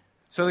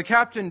 So the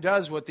captain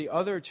does what the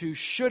other two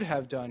should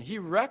have done. He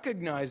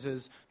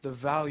recognizes the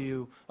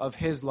value of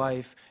his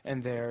life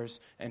and theirs,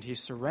 and he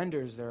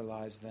surrenders their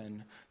lives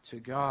then to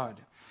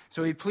God.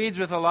 So he pleads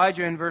with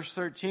Elijah in verse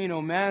 13,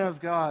 O man of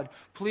God,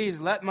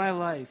 please let my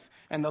life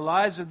and the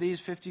lives of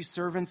these 50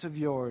 servants of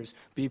yours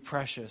be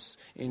precious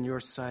in your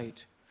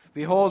sight.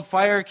 Behold,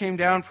 fire came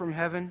down from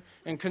heaven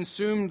and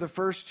consumed the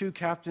first two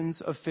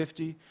captains of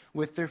 50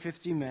 with their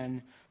 50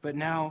 men. But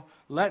now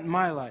let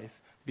my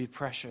life be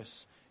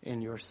precious in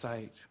your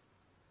sight.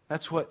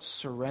 That's what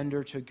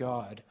surrender to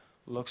God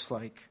looks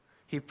like.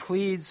 He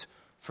pleads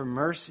for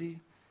mercy.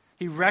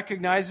 He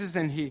recognizes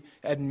and he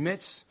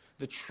admits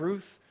the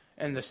truth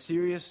and the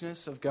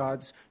seriousness of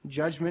God's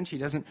judgment. He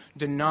doesn't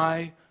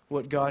deny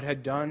what God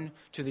had done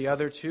to the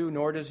other two,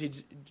 nor does he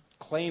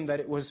claim that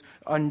it was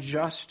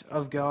unjust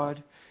of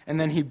God. And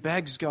then he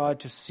begs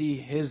God to see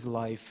his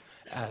life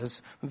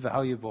as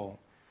valuable.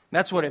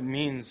 That's what it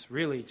means,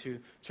 really, to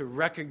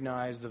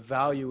recognize the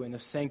value and the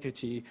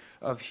sanctity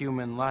of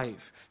human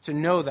life. To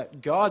know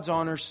that God's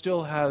honor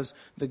still has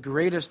the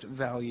greatest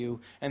value,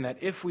 and that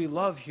if we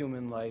love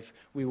human life,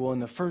 we will in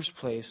the first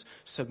place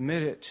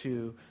submit it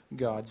to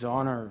God's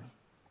honor.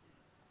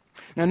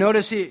 Now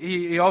notice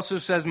he also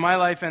says, my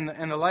life and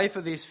the life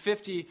of these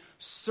 50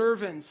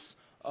 servants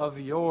of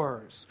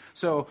yours.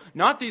 So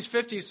not these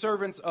 50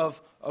 servants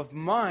of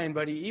mine,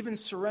 but he even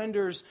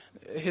surrenders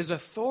his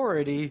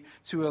authority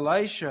to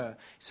Elisha.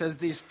 He says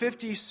these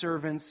 50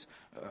 servants,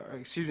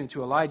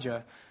 to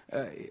Elijah.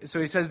 So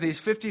he says these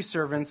 50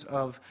 servants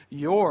of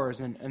yours,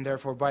 and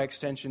therefore by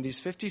extension these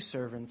 50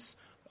 servants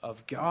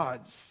of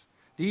God's.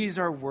 These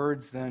are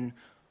words then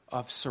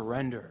of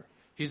surrender.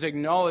 He's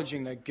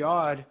acknowledging that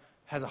God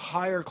has a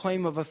higher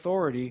claim of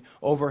authority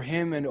over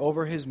him and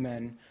over his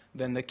men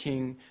than the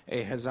king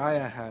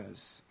Ahaziah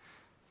has.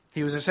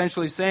 He was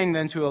essentially saying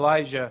then to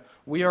Elijah,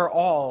 we are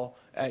all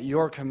at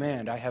your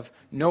command. I have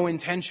no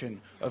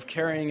intention of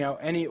carrying out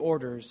any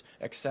orders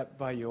except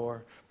by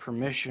your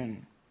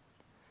permission.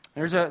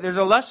 There's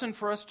a lesson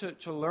for us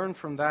to learn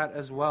from that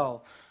as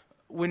well.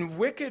 When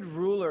wicked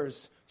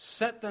rulers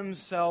set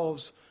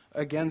themselves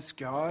against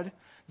God,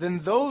 then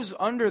those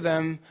under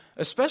them,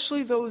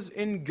 especially those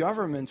in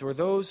government or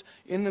those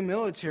in the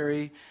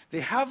military, they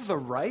have the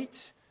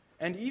right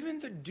and even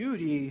the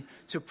duty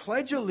to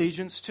pledge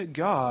allegiance to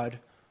God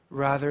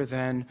rather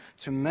than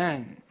to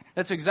men.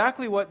 That's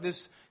exactly what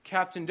this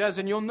captain does.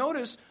 And you'll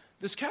notice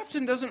this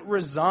captain doesn't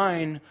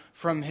resign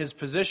from his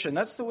position.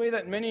 That's the way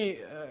that many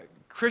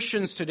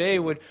Christians today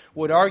would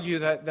argue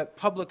that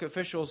public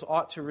officials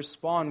ought to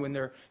respond when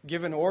they're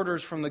given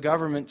orders from the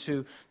government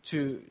to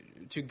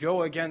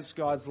go against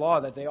God's law,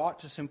 that they ought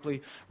to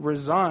simply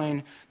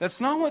resign.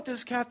 That's not what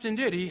this captain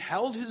did. He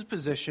held his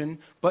position,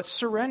 but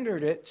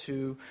surrendered it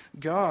to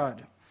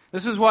God.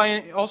 This is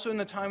why also in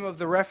the time of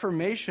the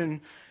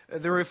Reformation,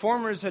 the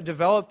Reformers had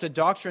developed a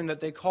doctrine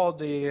that they called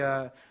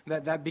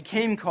that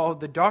became called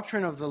the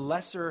doctrine of the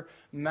lesser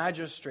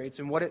magistrates.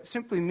 And what it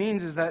simply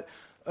means is that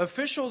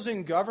officials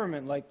in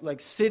government, like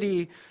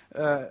city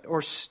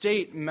or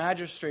state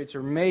magistrates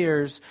or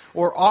mayors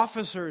or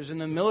officers in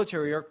the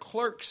military or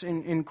clerks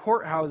in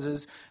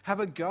courthouses, have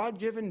a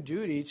God-given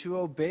duty to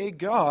obey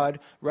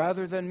God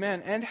rather than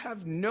men and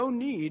have no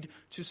need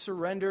to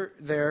surrender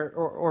their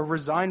or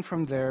resign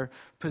from their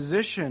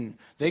position.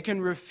 They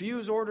can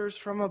refuse orders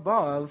from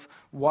above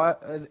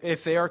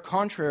if they are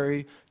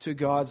contrary to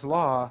God's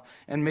law,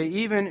 and may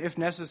even, if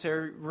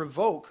necessary,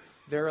 revoke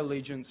their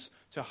allegiance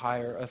to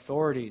higher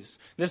authorities.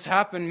 This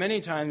happened many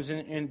times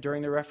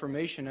during the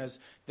Reformation as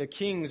the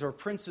kings or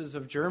princes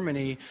of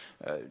Germany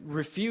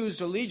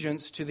refused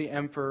allegiance to the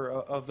emperor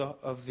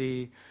of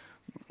the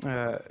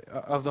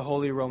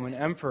Holy Roman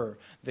Emperor.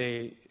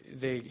 They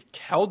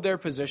held their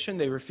position,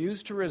 they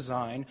refused to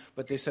resign,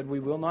 but they said, we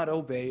will not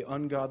obey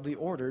ungodly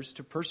orders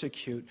to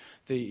persecute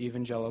the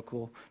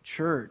evangelical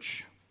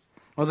church.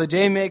 Well, the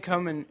day may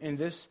come in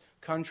this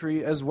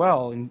country as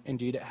well.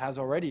 Indeed, it has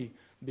already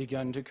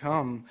begun to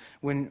come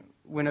when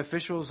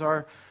officials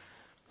are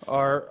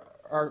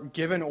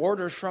given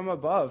orders from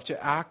above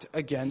to act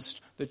against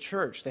the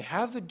church. They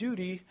have the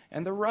duty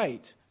and the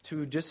right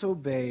to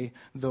disobey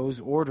those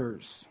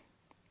orders.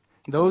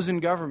 Those in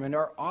government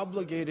are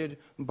obligated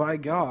by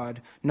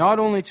God not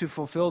only to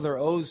fulfill their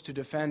oaths to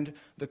defend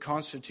the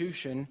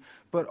Constitution,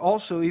 but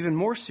also, even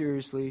more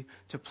seriously,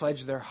 to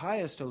pledge their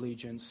highest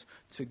allegiance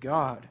to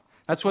God.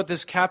 That's what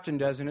this captain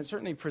does, and it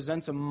certainly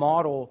presents a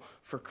model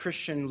for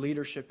Christian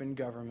leadership in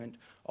government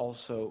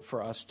also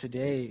for us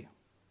today.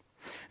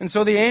 And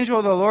so the angel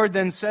of the Lord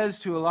then says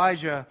to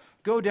Elijah,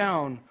 go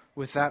down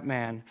with that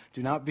man.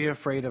 Do not be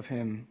afraid of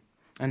him.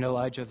 And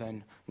Elijah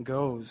then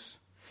goes.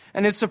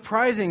 And it's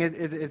surprising,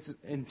 it's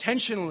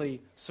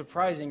intentionally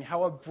surprising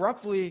how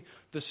abruptly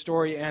the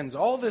story ends.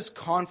 All this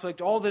conflict,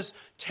 all this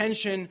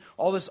tension,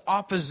 all this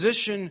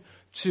opposition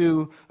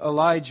to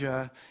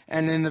Elijah.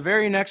 And in the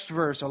very next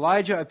verse,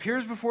 Elijah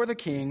appears before the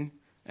king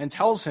and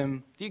tells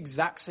him the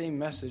exact same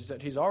message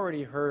that he's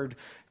already heard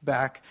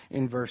back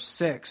in verse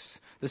 6.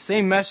 The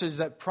same message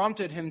that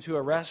prompted him to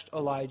arrest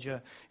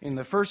Elijah in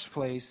the first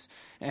place.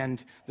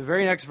 And the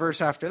very next verse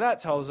after that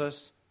tells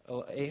us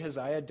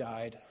Ahaziah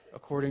died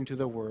according to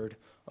the word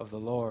of the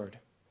Lord.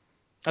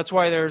 That's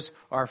why there's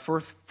our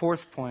fourth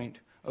point.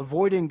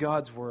 Avoiding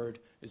God's word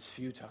is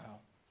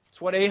futile. It's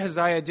what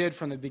Ahaziah did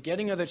from the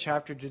beginning of the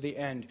chapter to the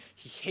end.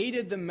 He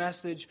hated the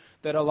message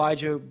that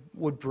Elijah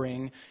would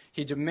bring.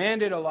 He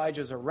demanded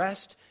Elijah's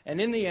arrest, and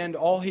in the end,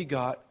 all he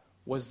got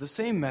was the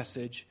same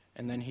message,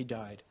 and then he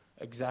died,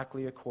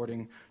 exactly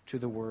according to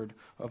the word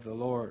of the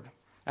Lord.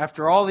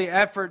 After all the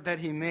effort that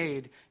he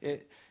made,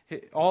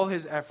 all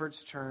his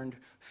efforts turned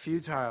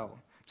futile.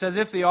 It's as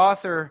if the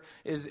author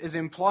is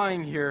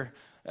implying here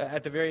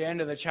at the very end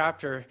of the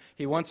chapter,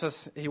 he wants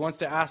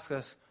to ask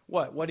us,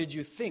 what did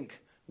you think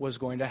was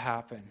going to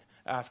happen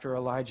after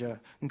Elijah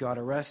got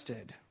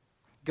arrested?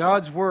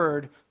 God's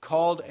word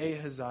called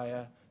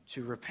Ahaziah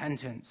to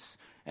repentance,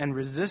 and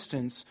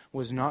resistance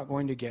was not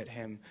going to get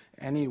him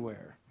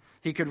anywhere.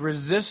 He could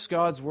resist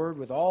God's word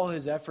with all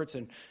his efforts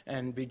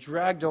and be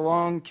dragged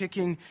along,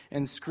 kicking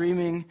and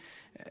screaming,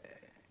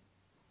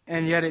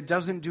 and yet it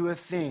doesn't do a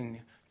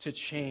thing to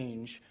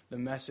change the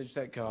message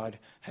that God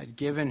had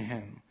given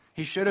him.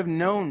 He should have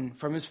known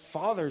from his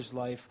father's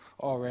life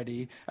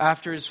already,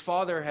 after his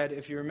father had,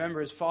 if you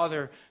remember, his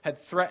father had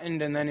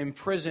threatened and then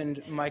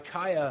imprisoned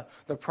Micaiah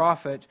the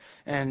prophet,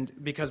 and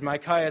because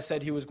Micaiah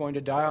said he was going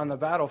to die on the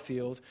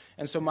battlefield.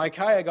 And so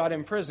Micaiah got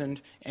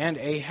imprisoned, and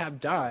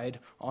Ahab died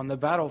on the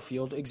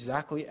battlefield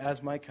exactly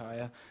as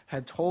Micaiah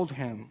had told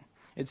him.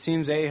 It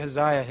seems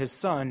Ahaziah, his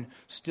son,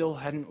 still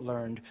hadn't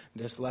learned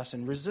this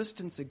lesson.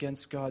 Resistance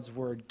against God's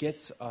word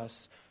gets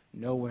us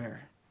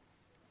nowhere.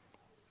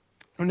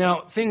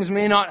 Now, things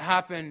may not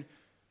happen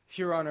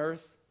here on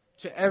earth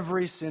to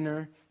every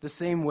sinner the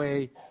same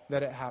way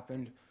that it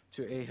happened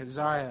to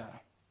Ahaziah.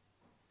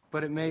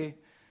 But it may,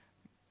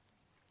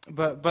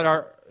 but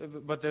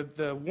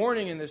the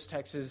warning in this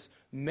text is,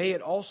 may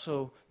it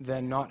also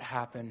then not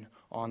happen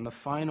on the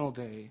final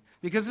day.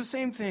 Because the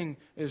same thing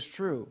is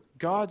true.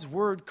 God's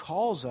word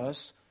calls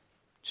us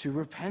to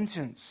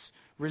repentance.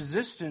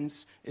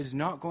 Resistance is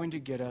not going to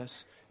get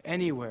us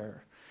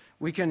anywhere.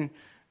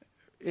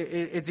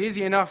 It's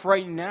easy enough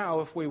right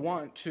now, if we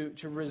want,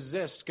 to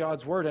resist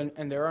God's word,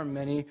 and there are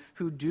many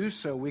who do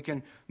so. We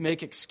can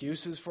make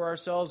excuses for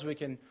ourselves. We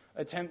can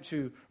attempt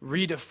to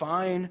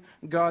redefine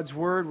God's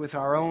word with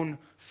our own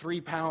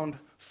 3-pound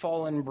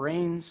fallen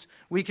brains.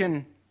 We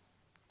can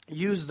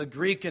use the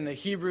Greek and the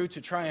Hebrew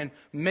to try and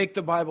make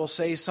the Bible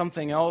say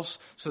something else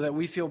so that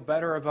we feel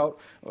better about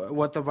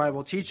what the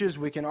Bible teaches.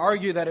 We can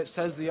argue that it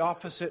says the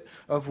opposite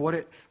of what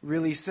it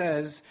really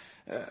says.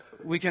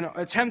 We can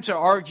attempt to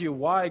argue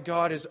why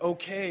God is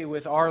okay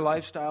with our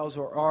lifestyles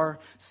or our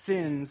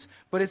sins,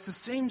 but it's the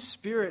same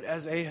spirit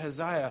as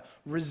Ahaziah,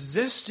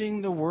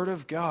 resisting the word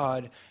of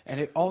God, and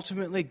it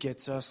ultimately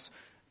gets us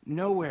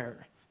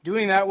nowhere.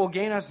 Doing that will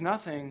gain us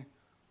nothing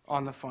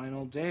on the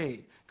final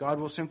day. God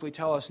will simply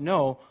tell us,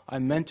 no, I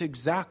meant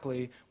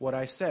exactly what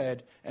I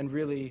said, and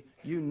really,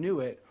 you knew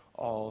it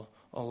all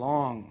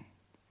along.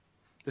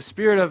 The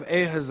spirit of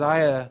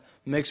Ahaziah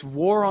makes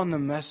war on the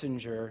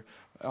messenger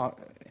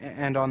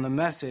and on the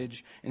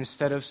message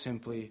instead of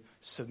simply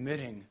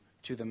submitting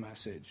to the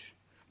message.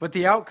 But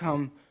the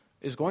outcome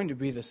is going to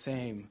be the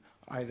same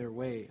either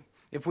way.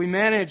 If we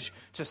manage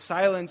to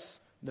silence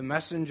the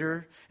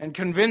messenger and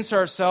convince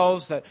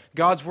ourselves that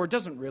God's word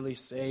doesn't really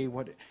say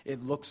what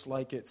it looks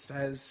like it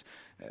says,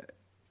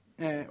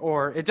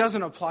 or it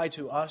doesn't apply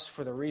to us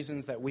for the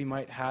reasons that we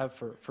might have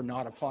for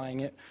not applying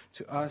it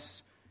to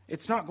us,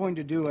 it's not going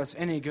to do us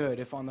any good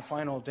if on the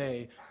final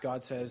day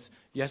God says,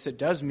 yes, it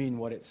does mean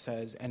what it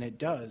says, and it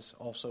does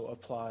also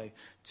apply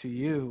to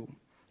you.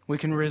 We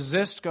can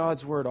resist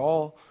God's word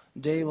all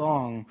day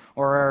long,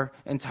 or our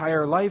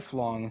entire life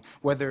long,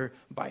 whether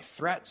by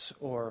threats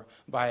or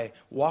by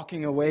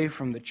walking away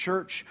from the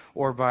church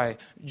or by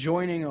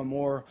joining a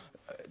more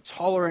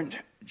tolerant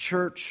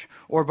church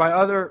or by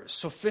other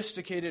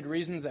sophisticated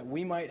reasons that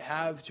we might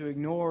have to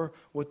ignore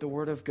what the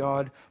Word of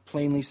God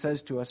plainly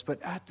says to us.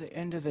 But at the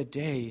end of the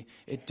day,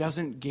 it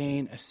doesn't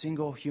gain a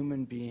single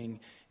human being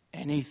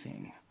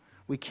anything.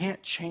 We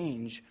can't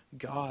change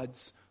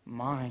God's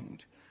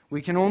mind.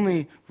 We can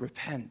only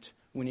repent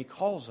when He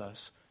calls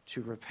us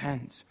to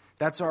repent.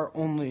 That's our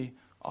only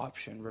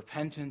option,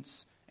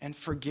 repentance and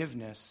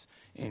forgiveness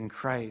in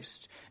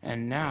Christ.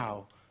 And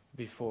now,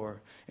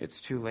 before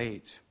it's too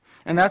late.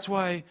 And that's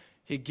why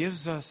He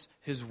gives us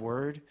His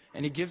word,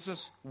 and He gives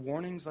us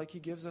warnings like He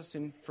gives us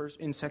in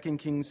 2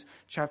 Kings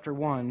chapter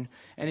 1,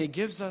 and He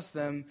gives us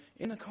them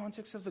in the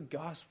context of the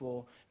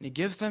gospel, and He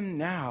gives them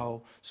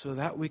now so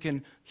that we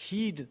can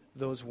heed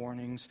those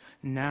warnings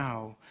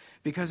now,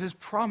 because His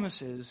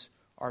promises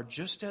are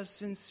just as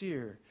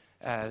sincere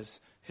as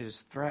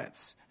His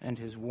threats and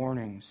His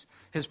warnings.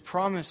 His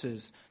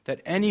promises that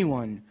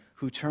anyone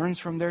who turns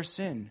from their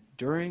sin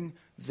during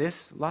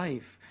this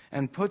life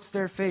and puts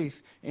their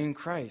faith in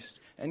Christ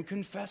and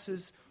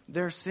confesses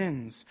their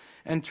sins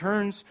and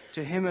turns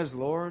to Him as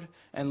Lord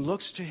and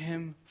looks to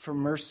Him for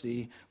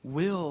mercy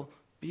will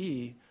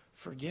be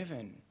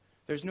forgiven.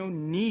 There's no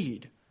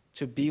need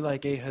to be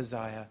like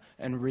Ahaziah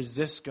and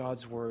resist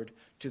God's word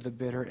to the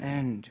bitter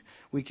end.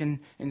 We can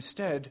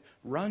instead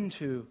run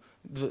to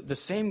the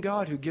same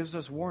God who gives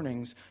us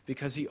warnings,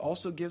 because He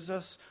also gives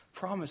us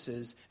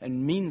promises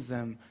and means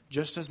them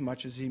just as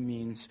much as He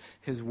means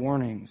His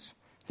warnings.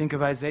 Think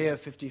of Isaiah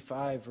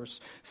 55, verse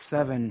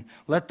 7.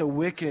 Let the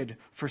wicked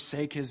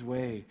forsake his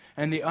way,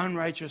 and the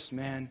unrighteous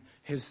man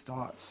his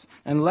thoughts.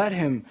 And let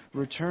him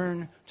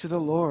return to the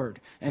Lord,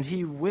 and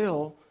He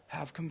will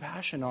have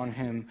compassion on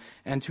him,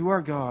 and to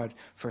our God,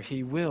 for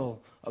He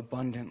will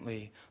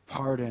abundantly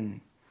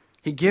pardon.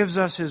 He gives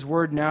us His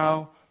word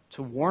now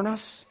to warn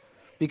us,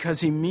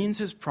 because he means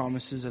his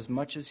promises as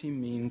much as he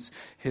means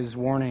his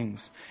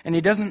warnings. And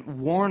he doesn't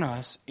warn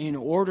us in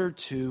order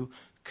to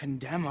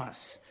condemn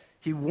us.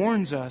 He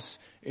warns us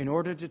in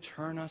order to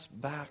turn us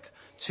back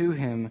to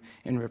him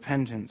in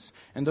repentance.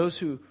 And those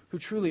who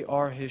truly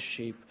are his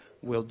sheep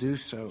will do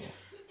so.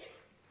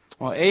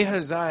 Well,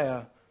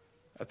 Ahaziah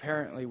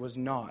apparently was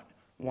not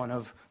one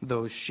of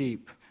those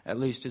sheep, at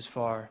least as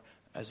far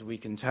as we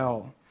can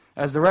tell.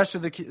 As the rest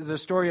of the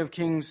story of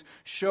Kings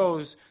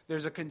shows,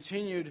 there's a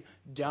continued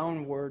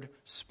downward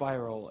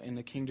spiral in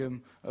the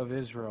kingdom of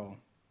Israel.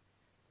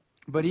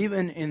 But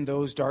even in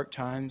those dark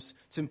times,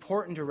 it's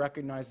important to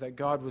recognize that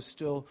God was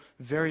still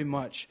very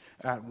much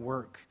at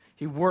work.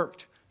 He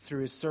worked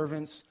through his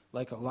servants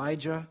like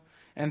Elijah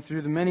and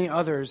through the many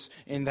others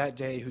in that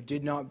day who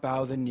did not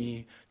bow the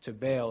knee to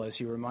Baal, as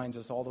he reminds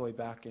us all the way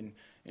back in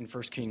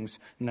 1 Kings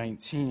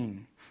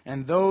 19.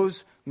 And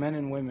those men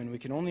and women, we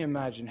can only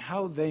imagine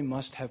how they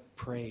must have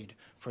prayed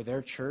for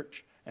their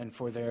church and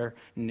for their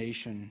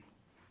nation.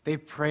 They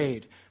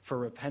prayed for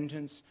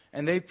repentance,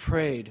 and they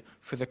prayed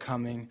for the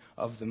coming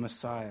of the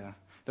Messiah.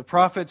 The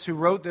prophets who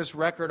wrote this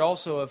record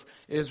also of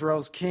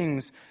Israel's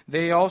kings,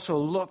 they also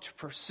looked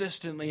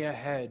persistently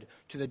ahead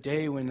to the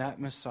day when that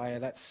Messiah,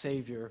 that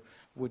Savior,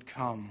 would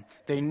come.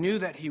 They knew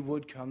that he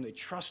would come. They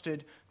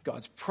trusted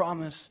God's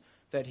promise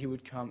that he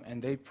would come,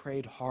 and they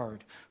prayed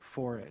hard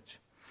for it.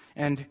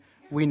 And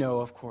we know,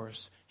 of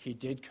course, he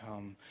did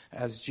come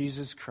as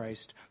Jesus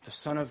Christ, the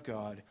Son of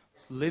God,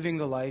 living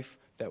the life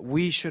that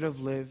we should have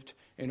lived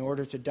in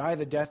order to die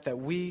the death that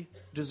we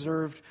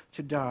deserved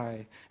to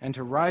die, and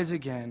to rise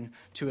again,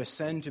 to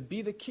ascend, to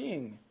be the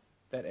king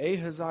that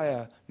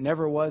Ahaziah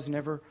never was,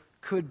 never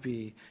could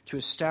be, to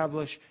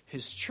establish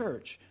his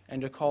church,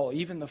 and to call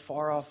even the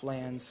far-off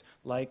lands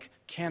like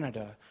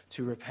Canada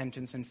to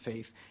repentance and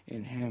faith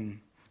in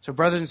him. So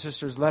brothers and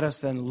sisters, let us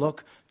then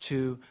look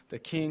to the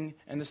King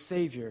and the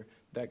Savior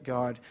that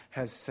God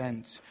has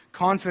sent,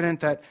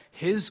 confident that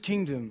his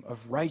kingdom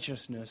of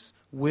righteousness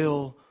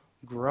will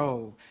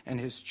grow, and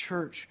his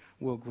church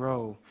will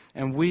grow.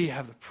 And we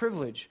have the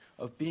privilege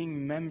of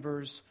being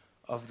members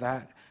of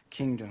that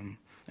kingdom.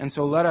 And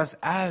so let us,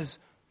 as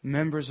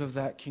members of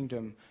that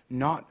kingdom,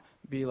 not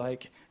be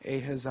like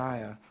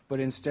Ahaziah, but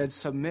instead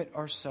submit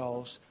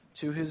ourselves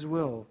to his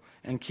will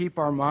and keep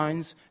our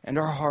minds and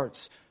our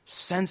hearts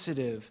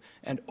sensitive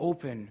and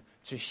open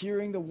to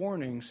hearing the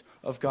warnings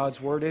of God's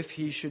word if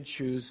he should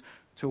choose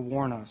to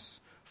warn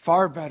us.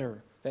 Far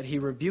better that he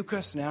rebuke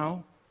us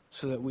now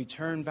so that we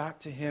turn back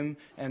to him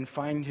and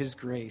find his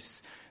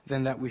grace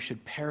than that we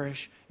should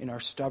perish in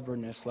our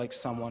stubbornness like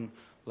someone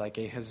like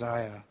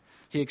Ahaziah.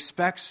 He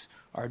expects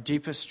our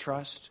deepest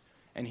trust,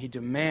 and he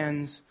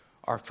demands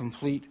our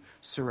complete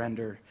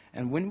surrender.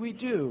 And when we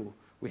do,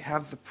 we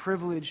have the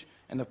privilege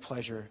and the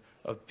pleasure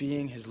of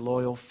being his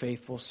loyal,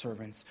 faithful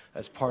servants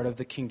as part of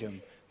the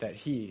kingdom that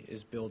he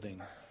is building.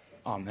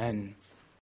 Amen.